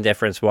time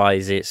difference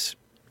wise, it's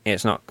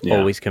not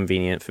always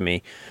convenient for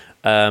me.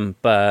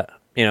 But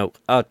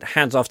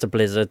hands off to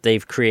Blizzard.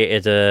 They've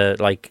created a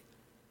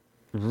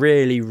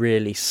really,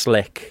 really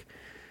slick,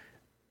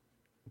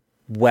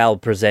 well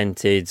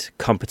presented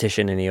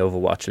competition in the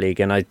Overwatch League,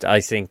 and I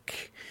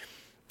think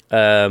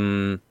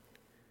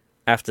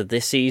after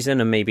this season,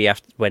 and maybe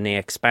after when they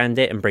expand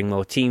it and bring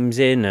more teams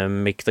in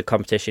and make the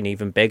competition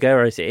even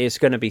bigger, it's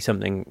going to be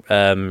something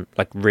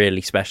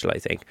really special, I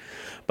think.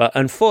 But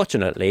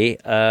unfortunately,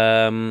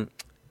 a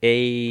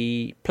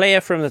player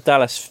from the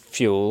Dallas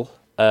Fuel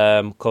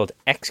called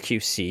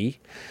XQC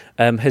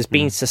has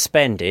been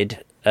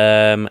suspended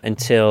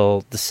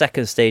until the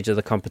second stage of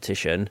the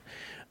competition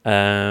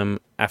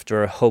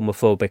after a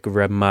homophobic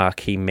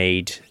remark he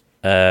made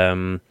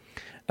about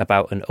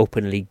an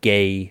openly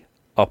gay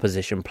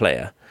opposition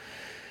player.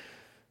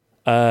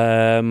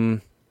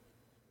 And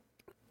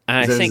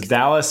I think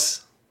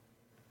Dallas.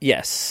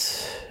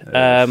 Yes.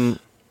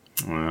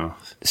 Wow.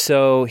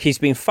 So he's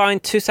been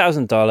fined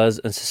 $2,000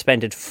 and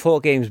suspended 4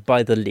 games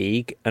by the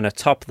league, and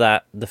atop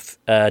that,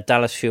 the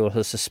Dallas Fuel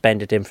has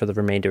suspended him for the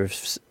remainder of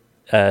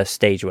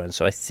stage 1.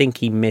 So I think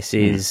he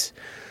misses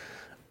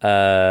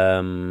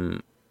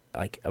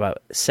like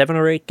about 7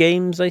 or 8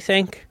 games, I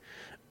think.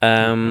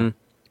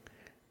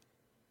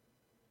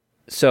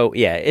 So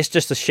yeah, it's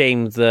just a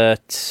shame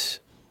that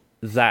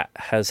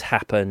has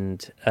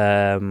happened.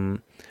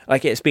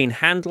 Like, it's been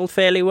handled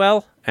fairly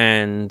well,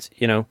 and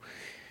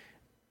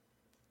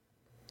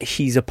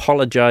he's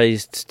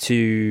apologized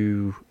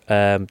to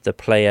the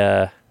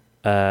player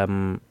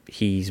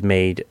he's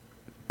made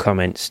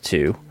comments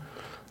to,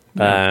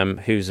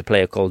 who's a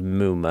player called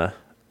Muma.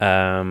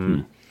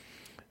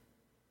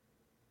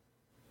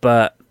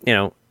 But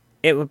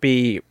it would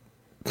be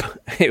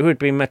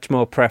much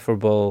more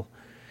preferable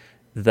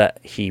that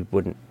he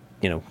wouldn't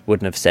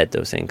have said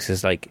those things.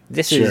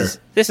 Because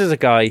this is a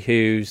guy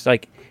who's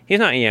he's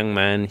not a young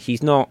man.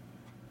 He's not,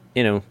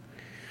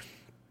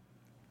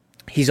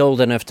 he's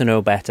old enough to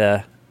know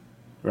better.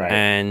 Right.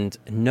 And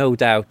no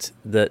doubt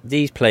that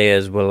these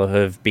players will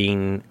have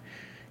been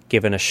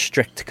given a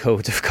strict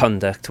code of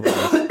conduct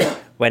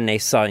when they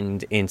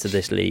signed into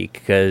this league,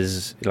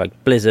 because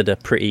Blizzard are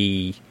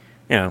pretty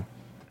on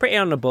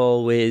the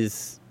ball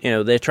with,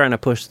 they're trying to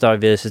push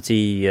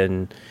diversity,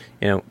 and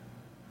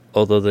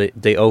although the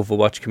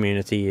Overwatch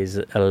community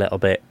is a little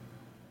bit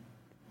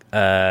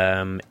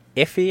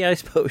iffy, I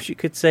suppose you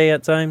could say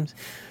at times.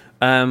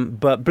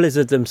 But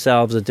Blizzard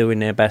themselves are doing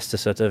their best to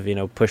sort of,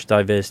 push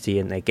diversity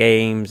in their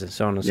games and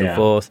so on and so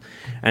forth.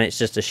 And it's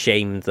just a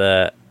shame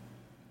that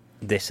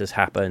this has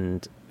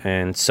happened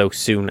and so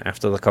soon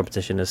after the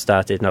competition has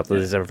started. Not that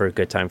there's ever a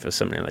good time for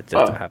something like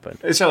this to happen.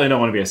 They certainly don't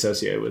want to be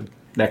associated with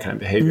that kind of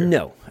behavior.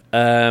 No.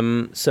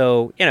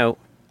 So,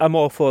 I'm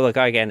all for the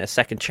guy getting a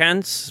second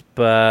chance,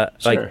 but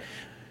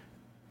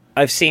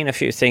I've seen a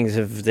few things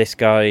of this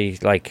guy,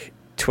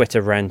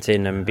 Twitter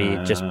ranting and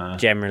just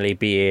generally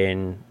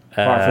being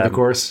par for the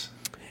course.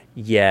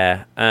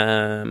 Yeah.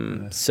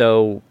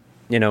 So,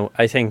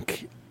 I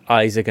think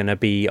eyes are going to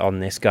be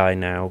on this guy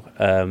now.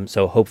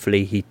 So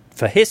hopefully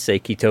for his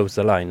sake, he toes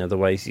the line.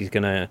 Otherwise, he's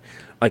going to,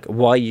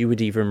 why you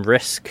would even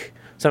risk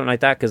something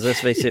like that? Because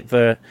let's face it,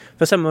 for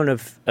someone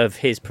of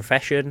his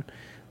profession,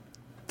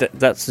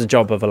 that's the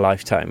job of a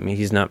lifetime.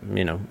 He's not,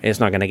 it's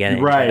not going to get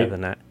any better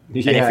than that.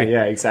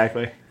 Yeah,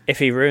 exactly. If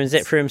he ruins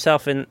it for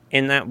himself in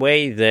that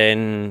way,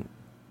 then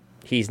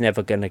he's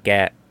never going to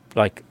get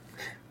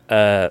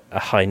a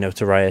high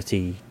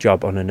notoriety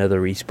job on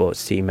another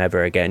esports team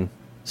ever again.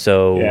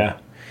 So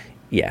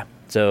yeah.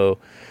 So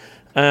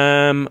I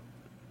can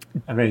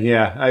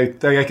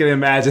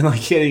imagine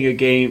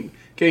getting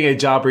a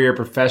job where you're a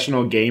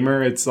professional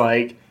gamer. It's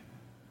like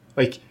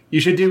you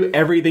should do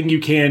everything you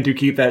can to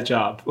keep that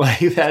job.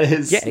 That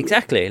is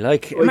exactly.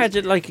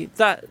 Imagine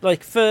that.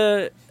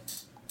 For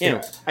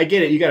I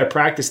get it. You got to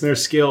practice their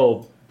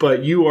skill,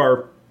 but you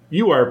are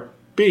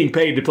being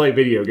paid to play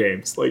video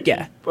games.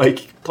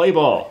 Play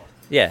ball.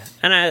 Yeah,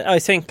 and I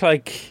think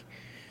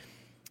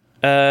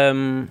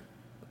I'm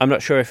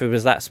not sure if it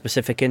was that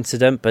specific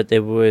incident, but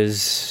there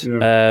was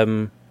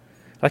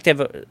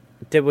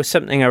there was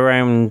something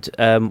around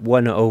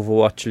one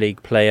Overwatch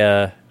League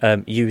player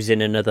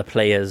using another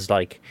player's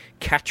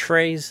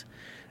catchphrase,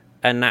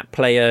 and that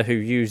player who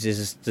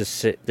uses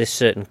this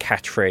certain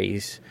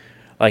catchphrase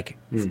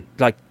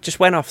just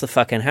went off the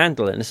fucking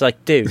handle, and it's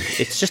dude,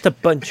 it's just a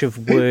bunch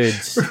of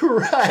words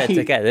said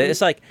together.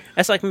 It's like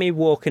me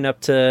walking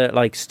up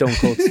to Stone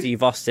Cold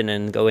Steve Austin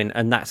and going,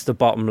 and that's the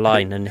bottom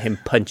line, and him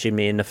punching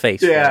me in the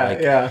face.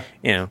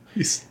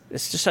 It's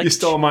just you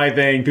stole my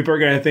thing. People are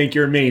gonna think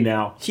you're me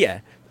now.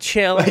 Yeah,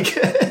 chill out.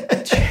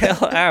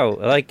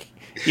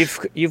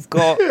 You've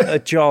got a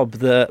job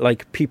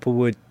that people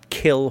would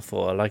kill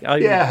for.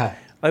 I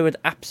would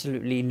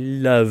absolutely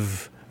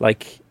love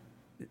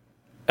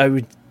I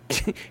would,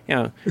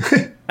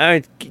 I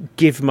would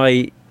give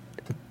my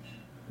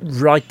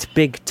right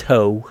big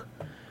toe.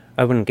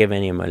 I wouldn't give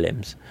any of my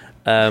limbs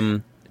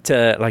to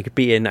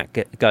be in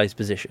that guy's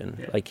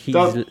position.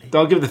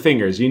 Don't give the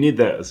fingers. You need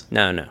those.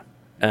 No.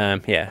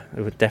 I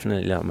would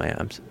definitely love my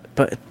arms,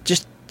 but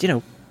just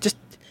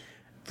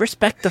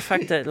respect the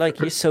fact that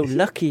you're so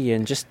lucky,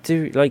 and just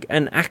do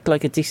and act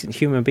like a decent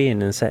human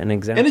being and set an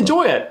example and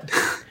enjoy it.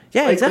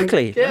 Yeah,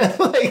 exactly.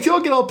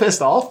 Don't get all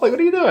pissed off. What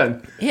are you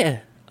doing? Yeah.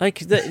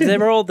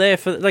 They're all there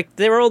for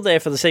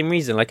the same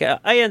reason.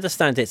 I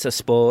understand it's a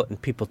sport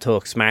and people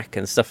talk smack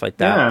and stuff like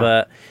that,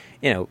 but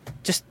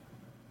just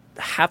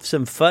have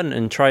some fun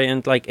and try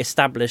and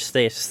establish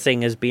this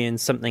thing as being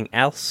something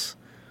else,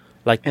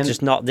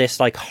 just not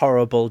this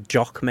horrible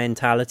jock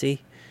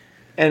mentality.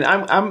 and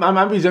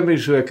I'm jumping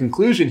to a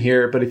conclusion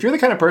here, but if you're the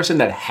kind of person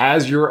that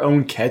has your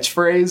own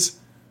catchphrase,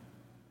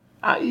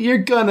 you're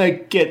gonna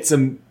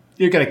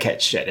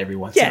catch shit every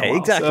once in a while. Yeah,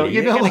 exactly. So,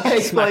 you're gonna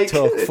get smack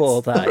talk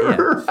for that. Yeah.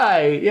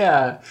 Right?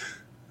 Yeah.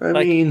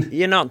 I mean,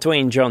 you're not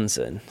Dwayne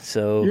Johnson,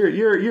 so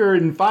you're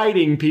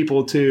inviting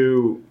people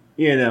to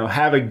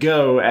have a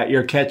go at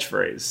your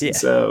catchphrase. Yeah.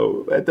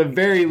 So at the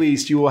very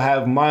least, you will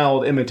have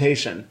mild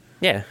imitation.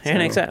 Yeah,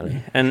 and exactly.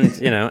 And,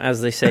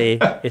 as they say,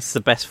 it's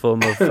the best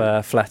form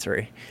of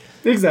flattery.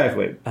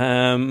 Exactly.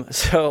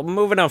 So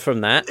moving on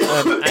from that,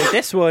 and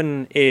this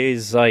one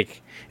is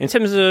like, in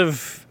terms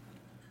of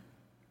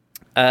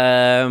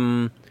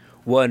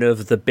one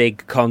of the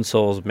big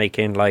consoles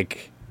making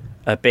like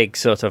a big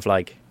sort of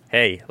like,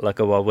 hey, look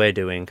at what we're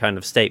doing kind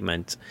of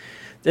statement.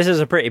 This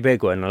is a pretty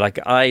big one. Like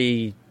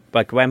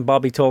when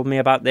Bobby told me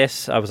about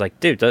this, I was like,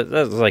 dude,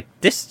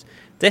 this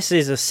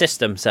is a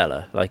system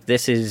seller. Like,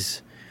 this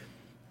is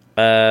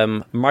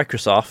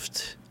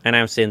Microsoft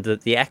announcing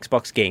that the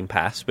Xbox Game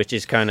Pass, which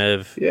is kind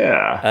of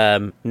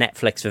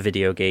Netflix for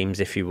video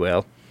games, if you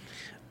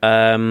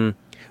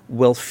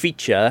will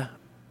feature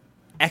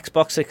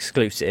Xbox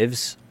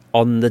exclusives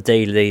on the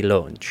day they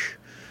launch.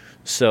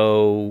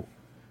 So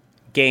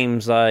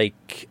games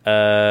like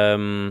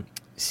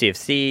Sea of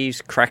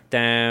Thieves,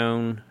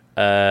 Crackdown,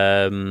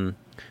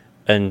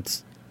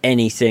 and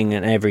anything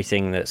and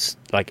everything that's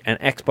like an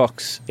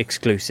Xbox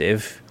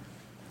exclusive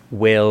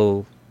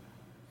will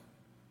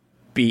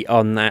be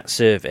on that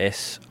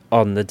service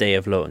on the day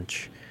of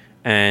launch.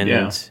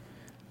 And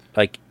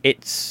like,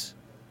 it's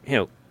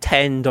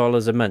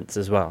 $10 a month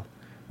as well,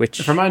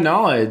 which, from my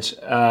knowledge,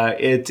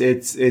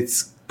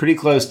 it's pretty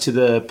close to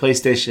the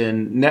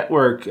PlayStation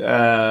Network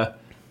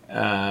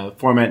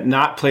format,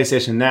 not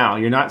PlayStation Now.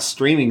 You're not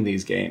streaming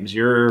these games.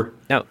 You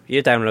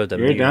download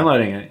them. You're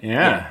downloading it.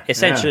 Yeah.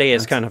 Essentially,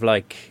 it's kind of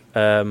like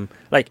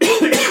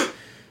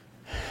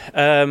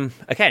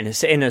again,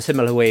 it's in a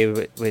similar way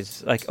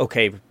with like,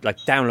 okay,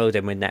 like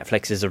downloading with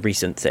Netflix is a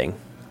recent thing,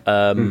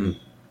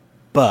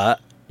 but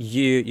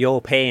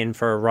you're paying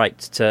for a right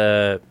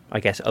to, I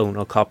guess, own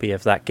a copy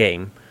of that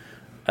game,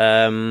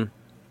 and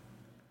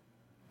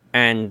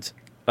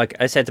like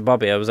I said to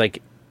Bobby, I was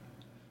like,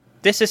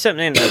 this is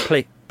something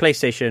that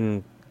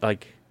PlayStation,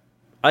 like,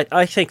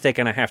 I think they're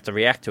going to have to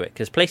react to it,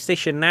 because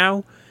PlayStation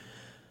Now,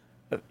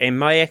 in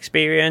my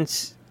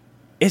experience,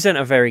 isn't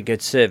a very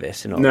good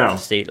service, in all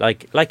honesty.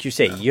 Like you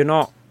say, you're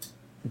not,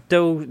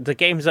 though the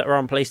games that are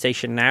on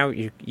PlayStation Now,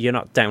 you're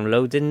not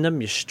downloading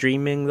them, you're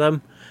streaming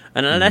them,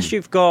 and unless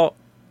you've got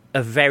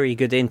a very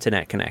good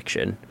internet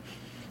connection,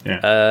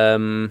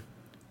 it's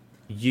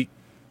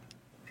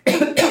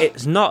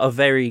not a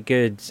very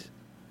good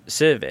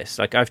service.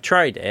 Like, I've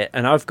tried it,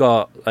 and I've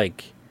got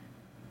like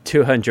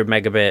 200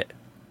 megabit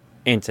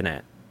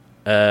internet.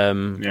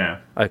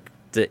 Like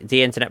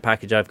the internet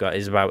package I've got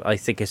is about, I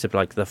think it's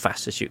like the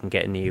fastest you can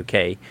get in the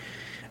UK,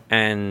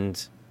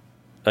 and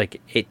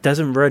like, it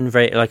doesn't run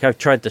very, like, I've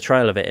tried the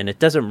trial of it and it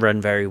doesn't run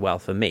very well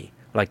for me.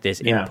 Like,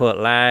 there's input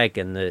lag,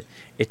 and the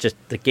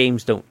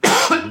games don't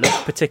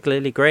look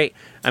particularly great.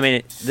 I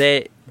mean,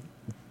 they're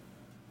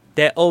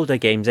older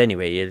games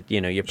anyway. You're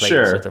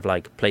playing sort of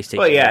like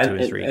PlayStation 2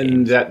 and 3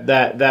 games. And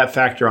that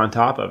factor on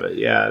top of it,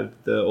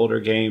 the older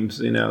games,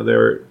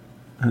 there's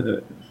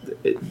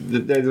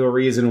a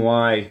reason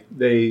why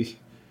they.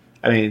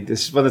 I mean,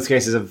 this is one of those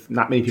cases of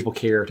not many people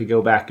care to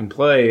go back and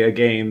play a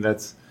game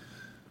that's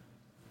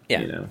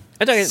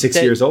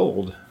 6 years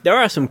old. There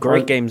are some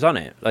great games on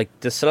it. Like,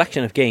 the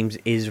selection of games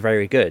is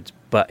very good,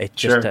 but it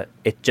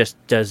just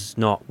does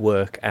not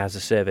work as a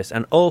service.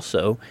 And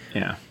also,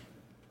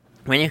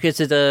 when you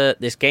consider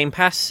this Game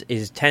Pass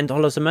is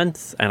 $10 a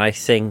month, and I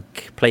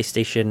think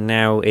PlayStation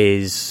Now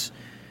is,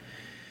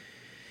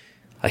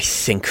 I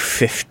think,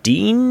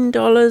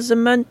 $15 a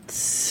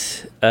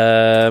month.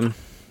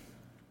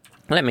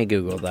 Let me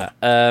Google that.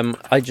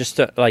 I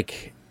just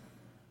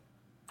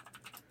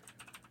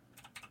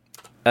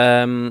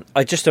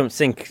I just don't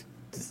think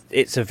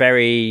it's a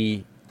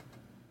very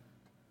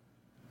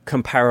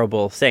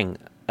comparable thing.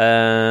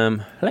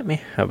 Let me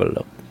have a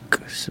look.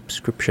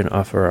 Subscription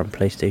offer on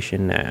PlayStation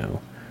Now.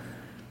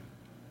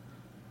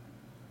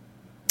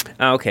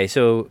 Okay,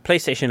 so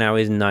PlayStation Now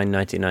is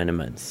 $9.99 a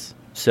month.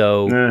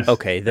 So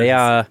okay, they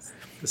are.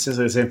 It's just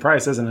the same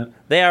price, isn't it?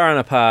 They are on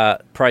a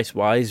par price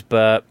wise,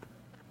 but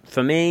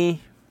for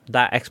me,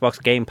 that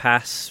Xbox Game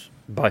Pass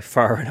by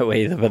far and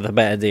away the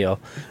better deal.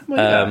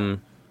 Well,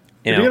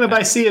 if you're gonna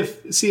buy Sea of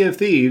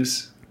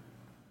Thieves,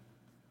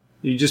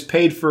 you just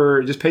paid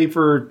for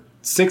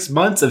 6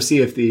 months of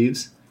Sea of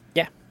Thieves.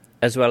 Yeah,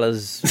 as well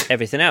as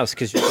everything else,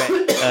 because you get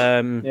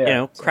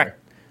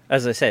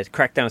as I said,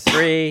 Crackdown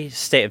 3,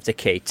 State of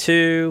Decay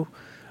 2.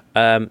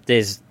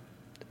 There's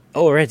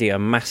already a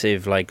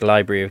massive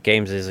library of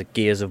games. There's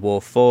Gears of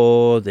War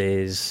 4.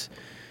 There's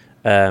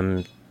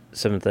some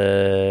of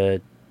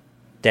the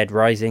Dead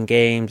Rising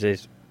games.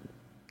 There's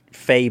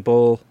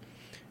Fable.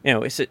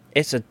 It's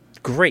a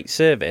great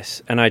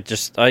service, and I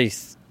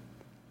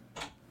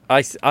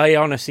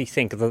honestly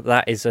think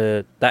that is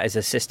a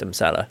system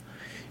seller.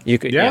 You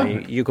could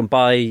you can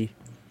buy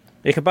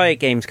You could buy a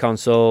games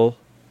console,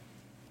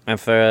 and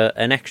for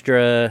an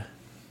extra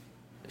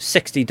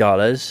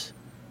 $60,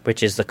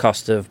 which is the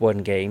cost of one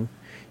game,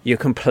 you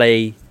can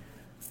play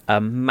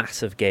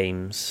massive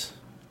games.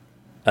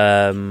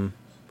 And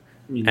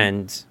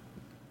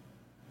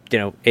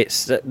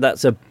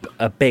that's a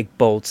big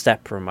bold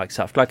step from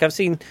Microsoft. Like I've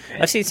seen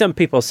some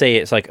people say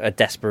it's like a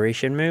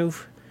desperation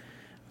move,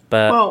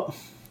 but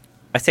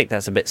I think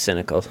that's a bit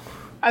cynical.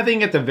 I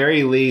think at the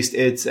very least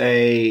it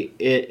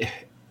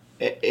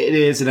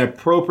is an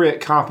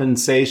appropriate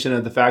compensation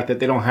of the fact that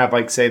they don't have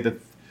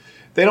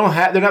they're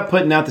not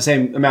putting out the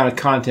same amount of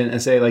content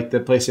as say like the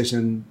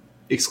PlayStation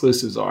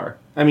exclusives are.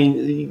 I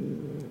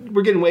mean,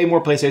 we're getting way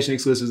more PlayStation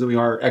exclusives than we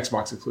are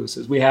Xbox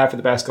exclusives. We have for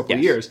the past couple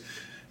of years.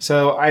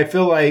 So I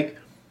feel like,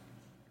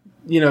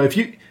 if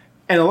you,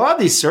 and a lot of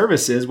these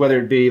services, whether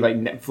it be like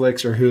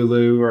Netflix or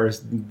Hulu or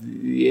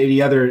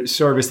any other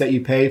service that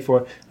you pay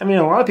for, I mean,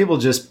 a lot of people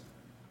just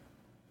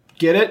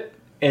get it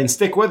and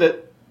stick with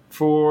it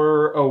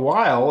for a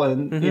while.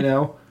 And,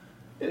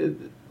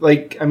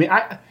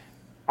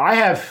 I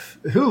have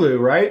Hulu,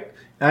 right?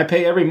 And I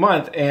pay every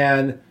month.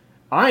 And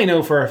I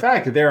know for a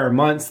fact that there are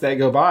months that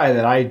go by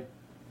that I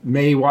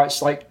may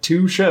watch like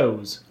 2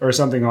 shows or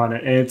something on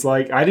it. And it's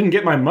like, I didn't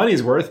get my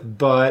money's worth,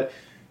 but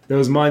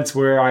those months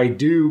where I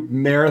do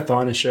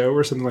marathon a show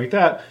or something like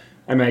that,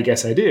 I mean, I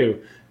guess I do.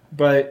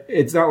 But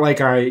it's not like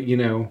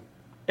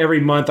every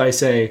month I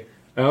say,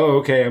 oh,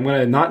 okay, I'm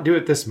going to not do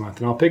it this month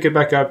and I'll pick it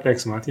back up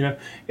next month.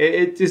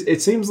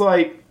 It seems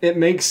like it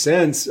makes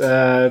sense.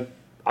 I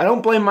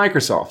don't blame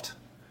Microsoft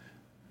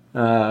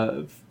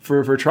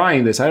for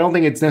trying this. I don't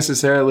think it's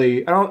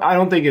necessarily, I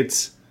don't think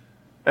it's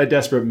a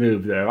desperate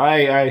move, though.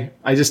 I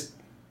don't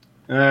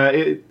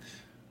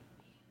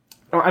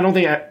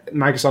think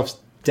Microsoft's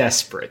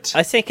desperate.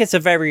 I think it's a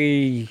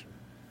very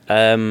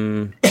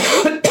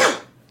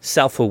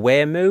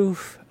self-aware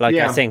move.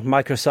 I think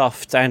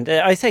Microsoft, and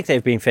I think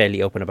they've been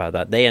fairly open about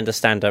that. They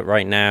understand that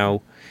right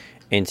now,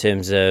 in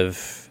terms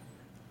of,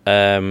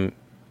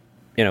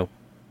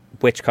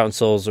 which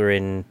consoles are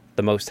in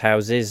the most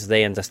houses.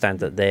 They understand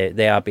that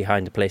they are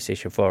behind the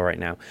PlayStation 4 right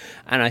now,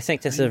 and I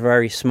think this is a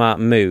very smart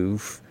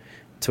move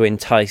to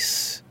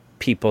entice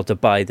people to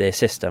buy their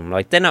system.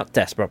 Like, they're not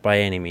desperate by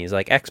any means.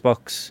 Like,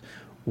 Xbox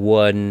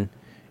One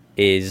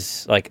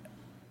is like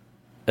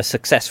a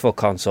successful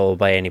console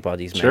by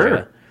anybody's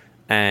measure,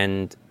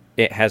 and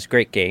it has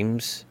great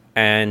games,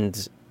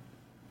 and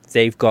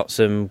they've got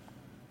some.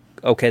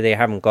 Okay, they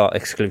haven't got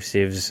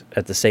exclusives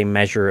at the same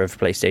measure of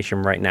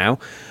PlayStation right now,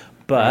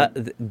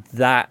 but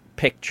that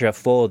picture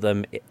for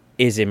them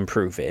is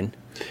improving.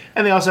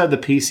 And they also have the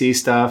PC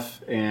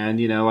stuff, and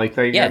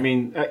Microsoft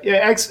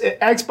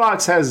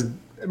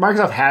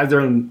has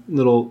their own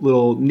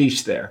little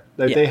niche there.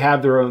 They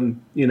have their own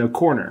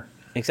corner.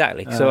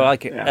 Exactly. So I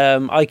could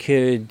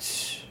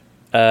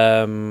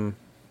I'm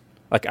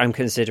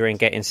considering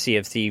getting Sea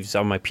of Thieves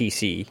on my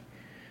PC,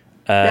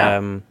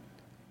 and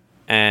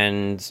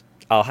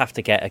I'll have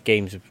to get an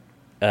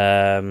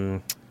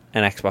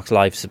Xbox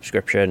Live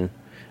subscription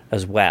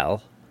as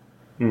well.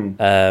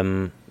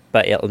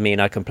 But it'll mean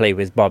I can play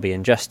with Bobby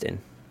and Justin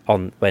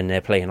when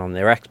they're playing on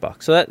their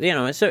Xbox. So that,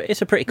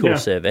 it's a pretty cool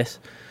service.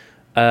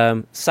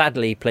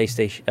 Sadly,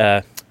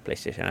 the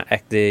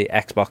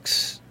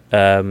Xbox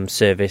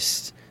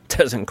service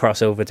doesn't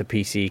cross over to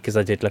PC, because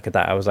I did look at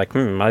that. I was like,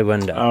 I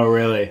wonder. Oh,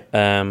 really?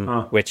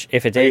 Which,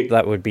 if it did,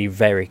 that would be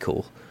very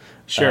cool.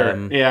 Sure.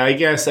 I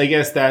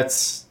guess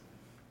that's.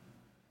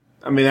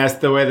 I mean, that's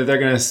the way that they're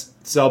going to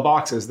sell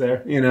boxes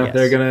there. Yes.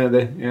 They're going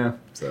to.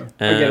 So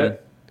I get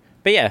it.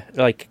 But yeah,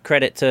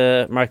 credit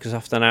to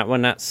Microsoft on that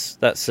one.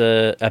 That's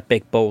a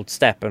big, bold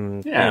step,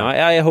 and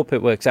I hope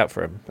it works out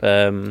for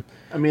them.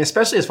 I mean,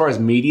 especially as far as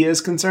media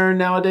is concerned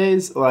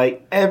nowadays,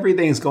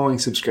 everything's going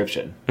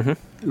subscription.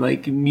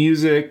 Like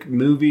music,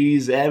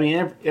 movies. I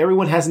mean,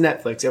 everyone has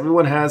Netflix.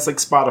 Everyone has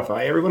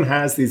Spotify. Everyone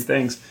has these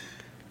things.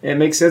 And it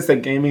makes sense that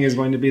gaming is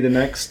going to be the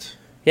next.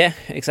 Yeah,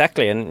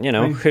 exactly. And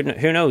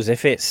who knows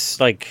if it's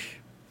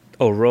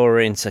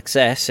Aurora in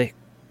success? It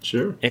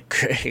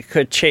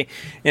could change.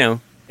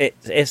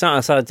 It's not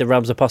outside the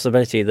realms of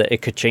possibility that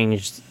it could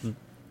change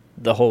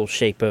the whole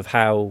shape of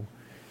how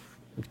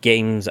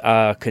games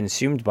are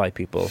consumed by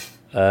people.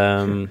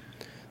 So,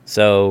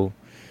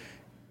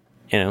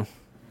 it's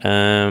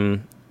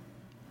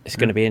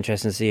going to be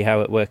interesting to see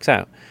how it works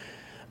out.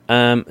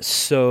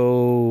 This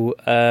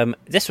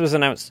was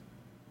announced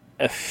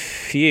a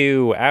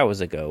few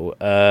hours ago.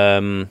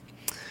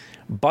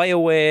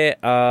 BioWare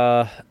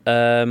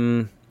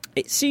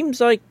it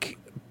seems like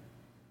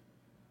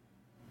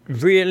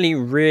really,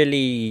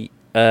 really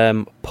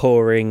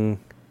pouring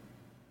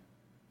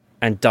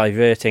and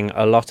diverting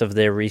a lot of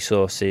their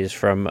resources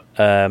from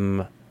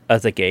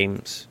other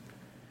games,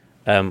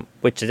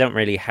 which they don't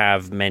really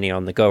have many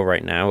on the go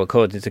right now.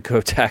 According to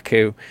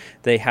Kotaku,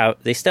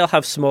 they still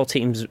have small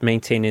teams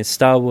maintaining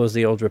Star Wars: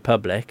 The Old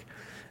Republic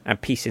and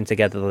piecing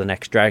together the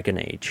next Dragon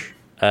Age.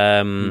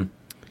 But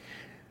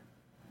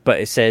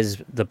it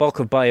says the bulk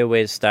of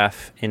BioWare's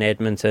staff in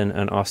Edmonton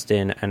and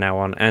Austin are now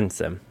on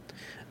Anthem.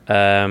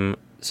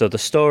 So the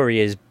story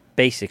is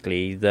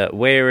basically that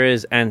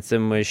whereas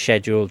Anthem was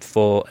scheduled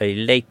for a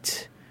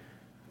late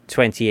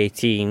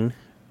 2018,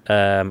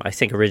 I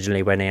think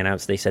originally when they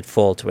announced they said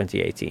fall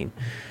 2018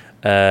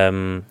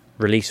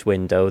 release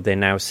window, they're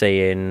now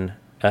saying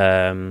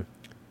early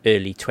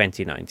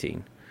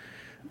 2019.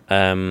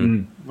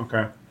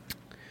 Okay.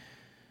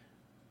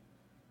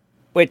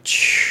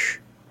 Which,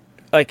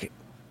 like,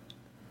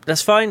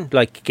 that's fine.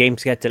 Like,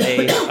 games get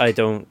delayed.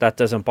 That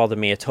doesn't bother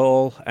me at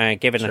all.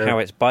 Given how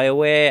it's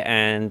BioWare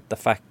and the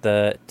fact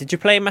that, did you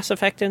play Mass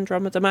Effect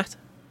Andromeda, Matt?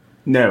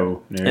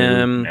 No.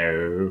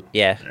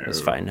 Yeah,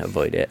 it's fine.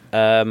 Avoid it.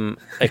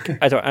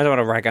 Like, I don't want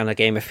to rag on a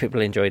game if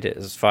people enjoyed it.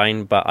 It's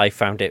fine, but I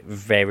found it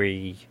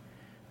very.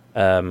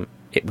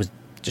 It was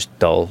just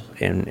dull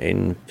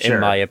in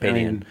my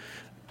opinion.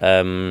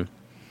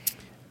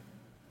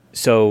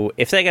 So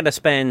if they're going to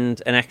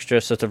spend an extra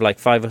sort of like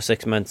 5 or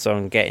 6 months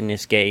on getting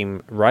this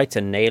game right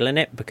and nailing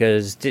it,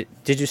 because did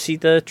you see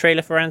the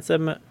trailer for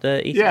Anthem?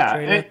 The E3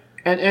 trailer?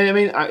 And I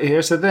mean,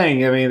 here's the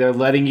thing. I mean, they're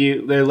letting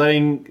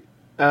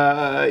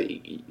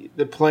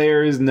the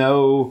players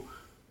know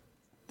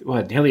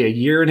nearly a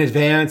year in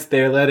advance.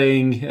 They're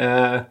letting.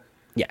 I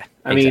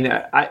mean,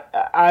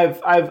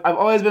 I've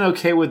always been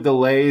okay with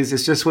delays.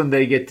 It's just when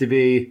they get to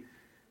be.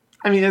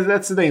 I mean,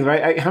 that's the thing,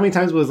 right? How many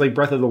times was like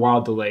Breath of the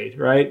Wild delayed,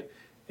 right?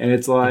 And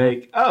it's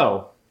like,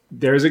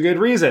 there's a good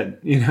reason,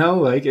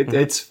 like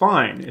it's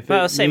fine. If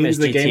well, same as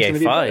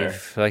GTA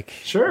 5. Like,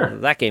 sure,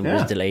 that game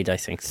was delayed, I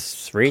think,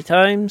 3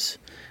 times.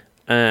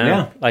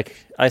 Like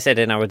I said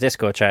in our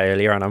Discord chat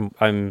earlier, and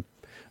I'm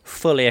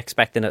fully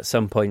expecting at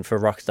some point for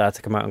Rockstar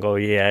to come out and go,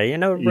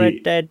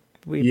 Red Dead.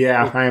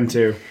 I am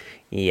too.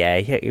 Yeah,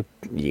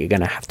 you're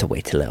gonna have to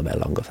wait a little bit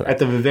longer for that. At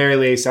the very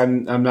least,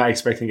 I'm not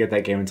expecting to get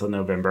that game until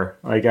November.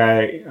 Like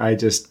I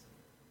just.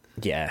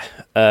 Yeah,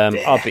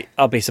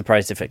 I'll be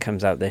surprised if it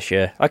comes out this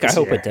year. Like, I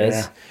hope it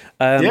does.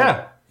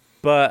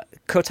 But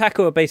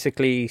Kotaku are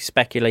basically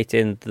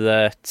speculating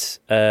that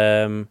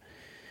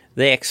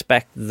they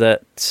expect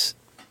that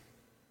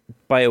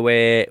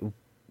BioWare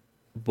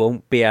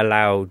won't be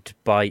allowed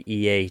by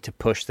EA to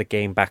push the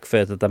game back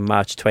further than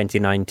March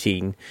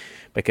 2019,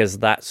 because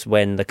that's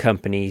when the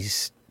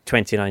company's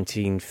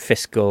 2019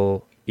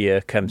 fiscal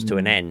year comes to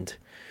an end.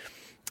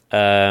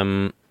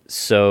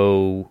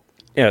 So.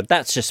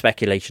 That's just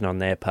speculation on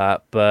their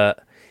part,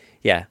 but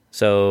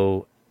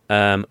so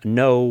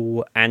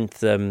no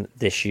Anthem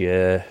this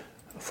year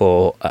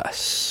for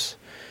us,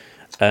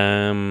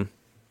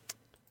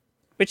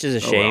 which is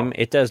a shame. Wow.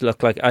 It does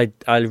look like I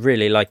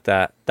really like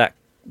that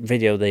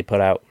video they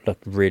put out.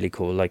 Looked really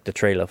cool, like the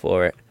trailer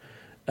for it.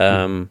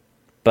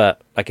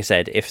 But like I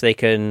said, if they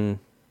can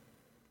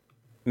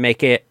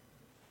make it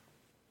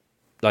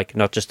like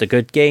not just a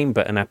good game,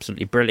 but an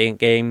absolutely brilliant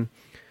game.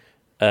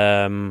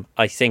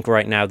 I think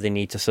right now they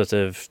need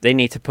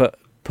to put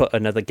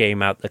another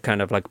game out that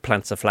kind of like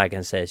plants a flag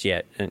and says,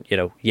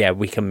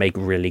 we can make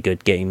really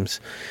good games.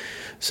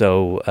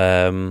 So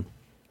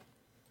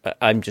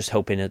I'm just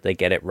hoping that they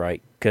get it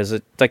right, because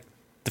like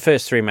the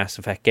first 3 Mass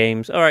Effect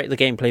games, all right, the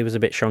gameplay was a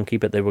bit shonky,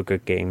 but they were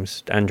good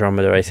games.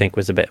 Andromeda, I think,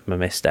 was a bit of a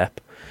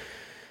misstep.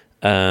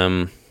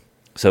 So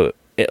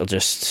it'll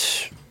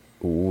just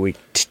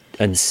wait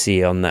and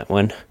see on that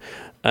one.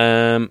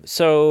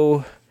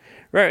 So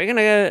right, we're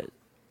gonna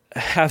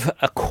have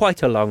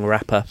quite a long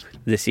wrap up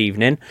this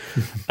evening.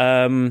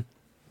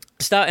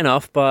 Starting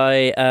off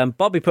by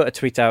Bobby put a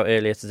tweet out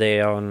earlier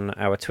today on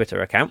our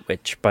Twitter account,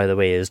 which by the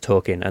way is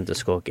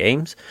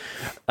talking_games.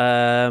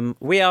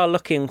 We are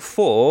looking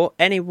for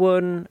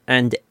anyone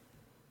and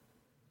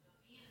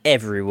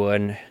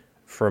everyone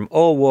from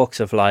all walks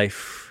of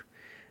life.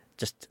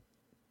 Just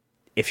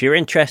if you're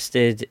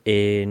interested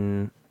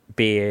in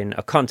being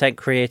a content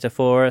creator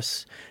for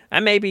us,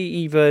 and maybe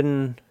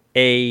even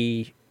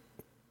a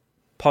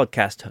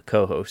podcast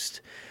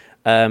co-host,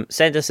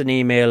 send us an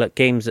email at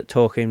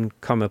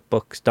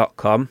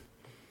games@talkingcomicbooks.com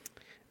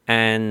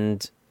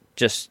and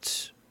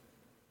just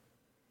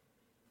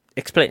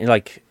explain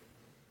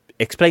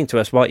to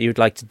us what you'd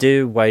like to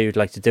do, why you'd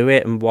like to do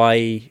it, and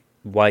why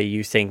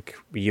you think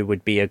you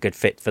would be a good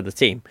fit for the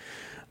team.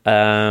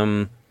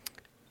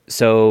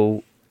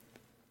 So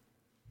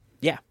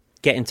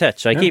get in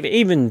touch.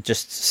 Even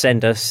just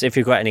send us, if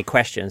you've got any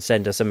questions,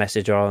 send us a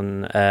message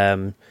on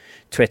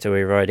Twitter.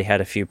 We've already had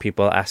a few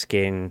people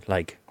asking,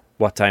 like,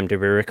 what time do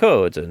we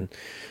record and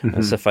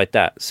stuff like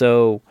that.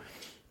 So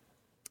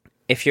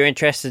if you're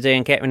interested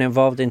in getting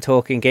involved in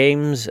talking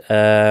games,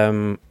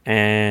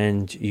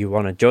 and you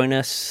want to join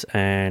us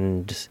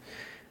and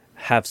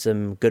have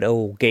some good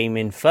old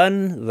gaming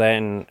fun,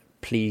 then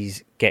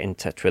please get in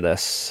touch with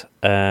us,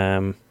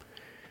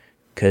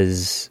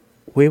 because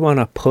we want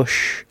to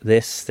push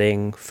this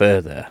thing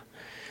further.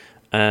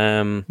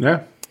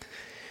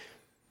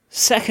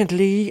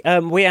 Secondly,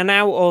 we are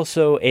now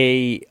also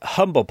a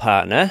Humble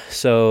partner.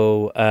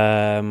 So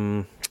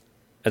I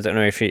don't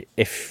know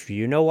if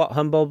you know what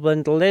Humble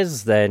Bundle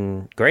is,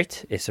 then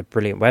great. It's a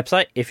brilliant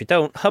website. If you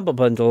don't, Humble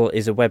Bundle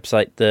is a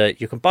website that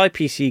you can buy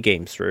PC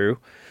games through.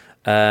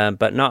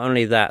 But not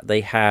only that, they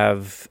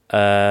have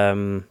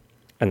a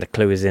and the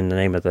clue is in the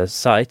name of the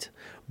site,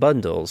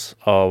 bundles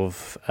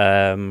of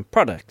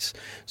products.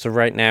 So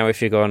right now,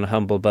 if you go on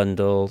Humble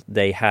Bundle,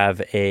 they have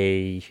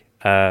they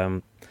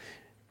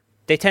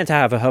tend to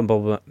have a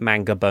Humble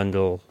Manga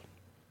bundle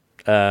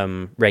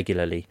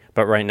regularly,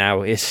 but right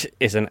now is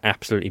an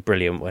absolutely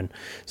brilliant one.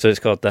 So it's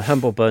called the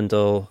Humble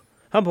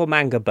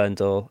Manga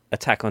Bundle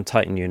Attack on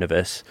Titan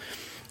Universe.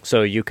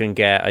 So you can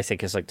get, I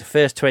think it's like the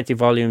first 20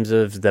 volumes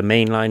of the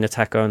mainline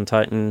Attack on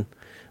Titan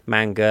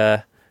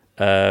manga,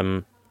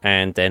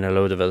 and then a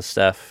load of other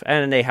stuff.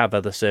 And they have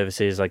other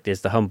services, like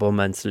there's the Humble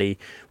Monthly,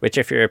 which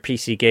if you're a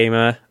PC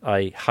gamer,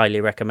 I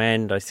highly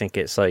recommend. I think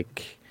it's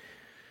like,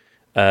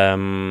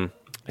 I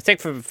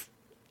think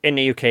in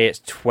the UK it's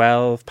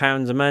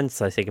 £12 a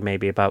month. I think it may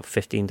be about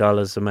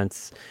 $15 a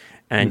month.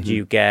 And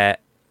you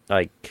get,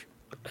 like,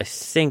 I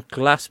think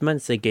last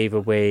month they gave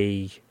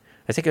away,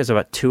 I think it was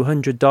about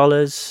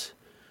 $200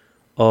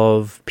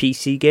 of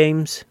PC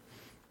games.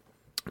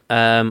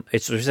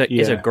 It's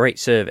a great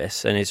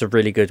service, and it's a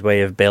really good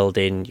way of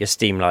building your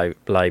Steam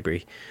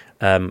library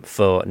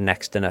for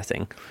next to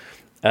nothing.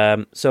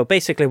 So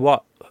basically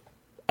what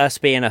us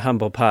being a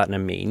Humble partner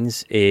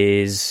means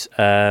is,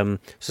 so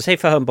say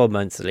for Humble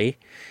Monthly,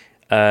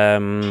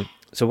 so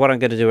what I'm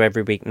going to do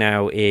every week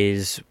now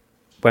is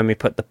when we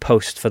put the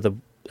post for the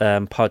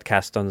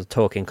podcast on the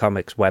Talking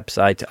Comics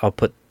website, I'll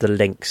put the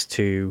links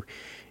to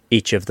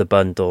each of the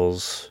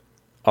bundles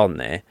on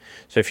there.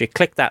 So if you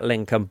click that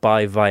link and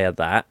buy via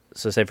that,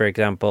 so say for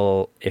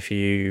example, if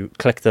you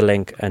click the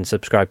link and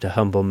subscribe to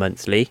Humble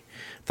Monthly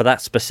for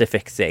that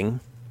specific thing,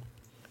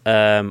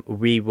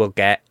 we will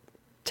get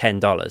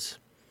 $10.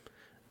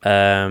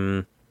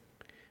 And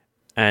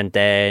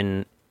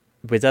then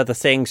with other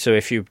things, so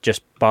if you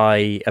just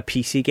buy a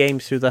PC game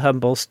through the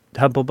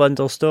Humble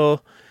Bundle store,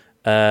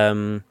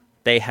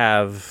 they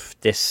have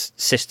this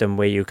system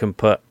where you can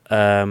put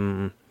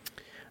a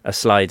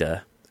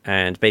slider,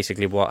 and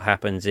basically what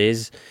happens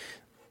is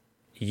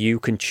you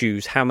can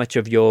choose how much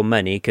of your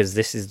money, because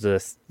this is the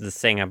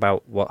thing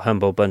about what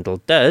Humble Bundle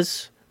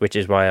does, which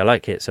is why I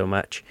like it so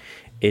much,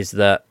 is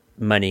that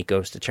money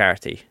goes to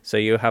charity. So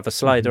you have a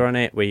slider on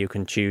it where you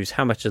can choose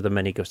how much of the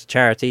money goes to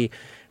charity,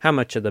 how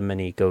much of the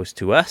money goes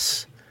to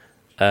us,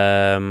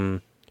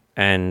 and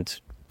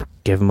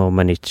give more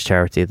money to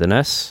charity than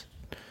us,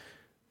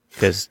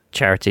 because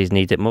charities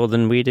need it more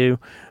than we do.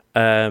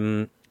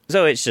 So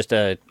it's just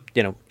a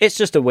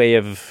way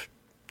of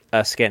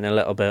us getting a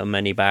little bit of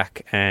money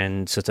back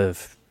and sort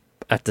of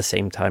at the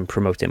same time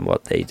promoting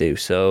what they do.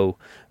 So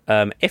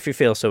if you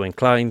feel so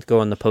inclined, go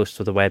on the post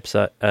for the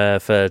website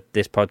for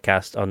this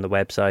podcast on the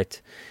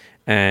website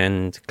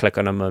and click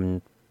on them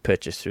and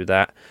purchase through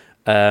that.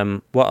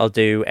 What I'll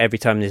do every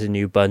time there's a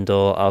new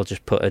bundle, I'll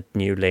just put a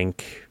new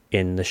link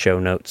in the show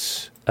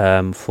notes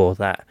for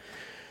that.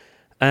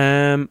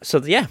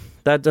 So yeah,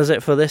 that does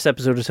it for this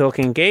episode of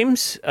Talking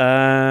Games.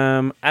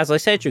 As I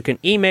said, you can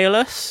email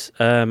us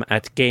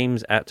at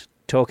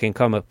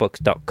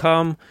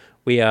games@talkingcomicbooks.com.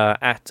 We are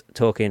at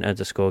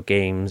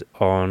talking_games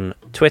on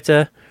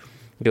Twitter.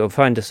 You'll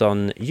find us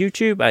on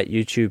YouTube at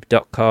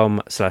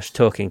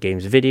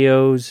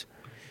youtube.com/talkinggamesvideos.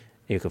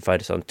 You can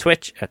find us on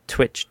Twitch at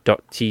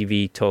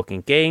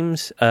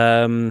twitch.tv/talkinggames.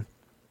 We're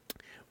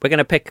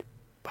going to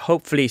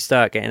hopefully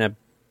start getting a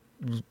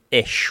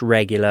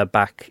regular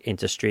back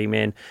into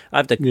streaming.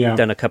 I've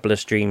done a couple of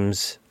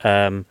streams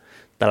the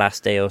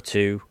last day or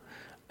two,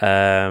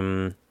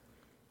 so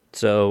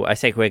I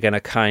think we're going to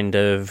kind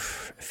of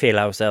feel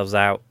ourselves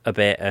out a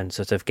bit and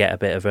sort of get a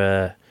bit of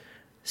a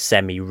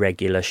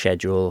semi-regular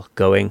schedule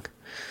going.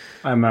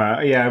 I'm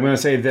going to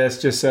say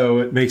this just so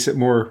it makes it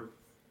more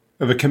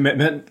of a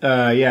commitment.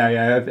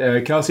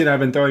 Kelsey and I have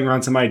been throwing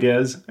around some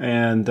ideas,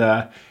 and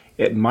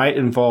it might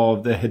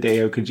involve the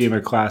Hideo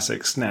Kojima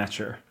classic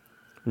Snatcher.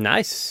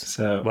 Nice.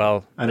 So,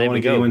 well, I don't want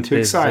to get anyone too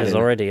excited. There's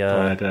already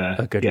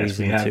a good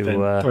reason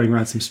to throwing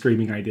around some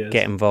streaming ideas.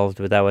 Get involved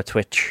with our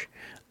Twitch.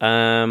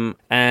 And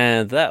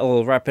that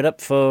will wrap it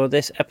up for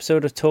this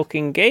episode of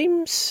Talking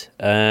Games.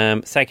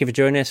 Thank you for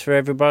joining us, for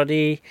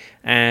everybody,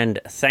 and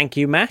thank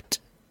you, Matt.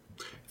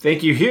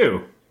 Thank you,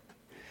 Hugh.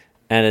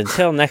 And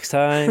until next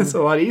time, it's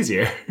a lot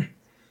easier.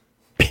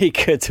 Be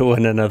good to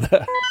one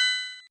another.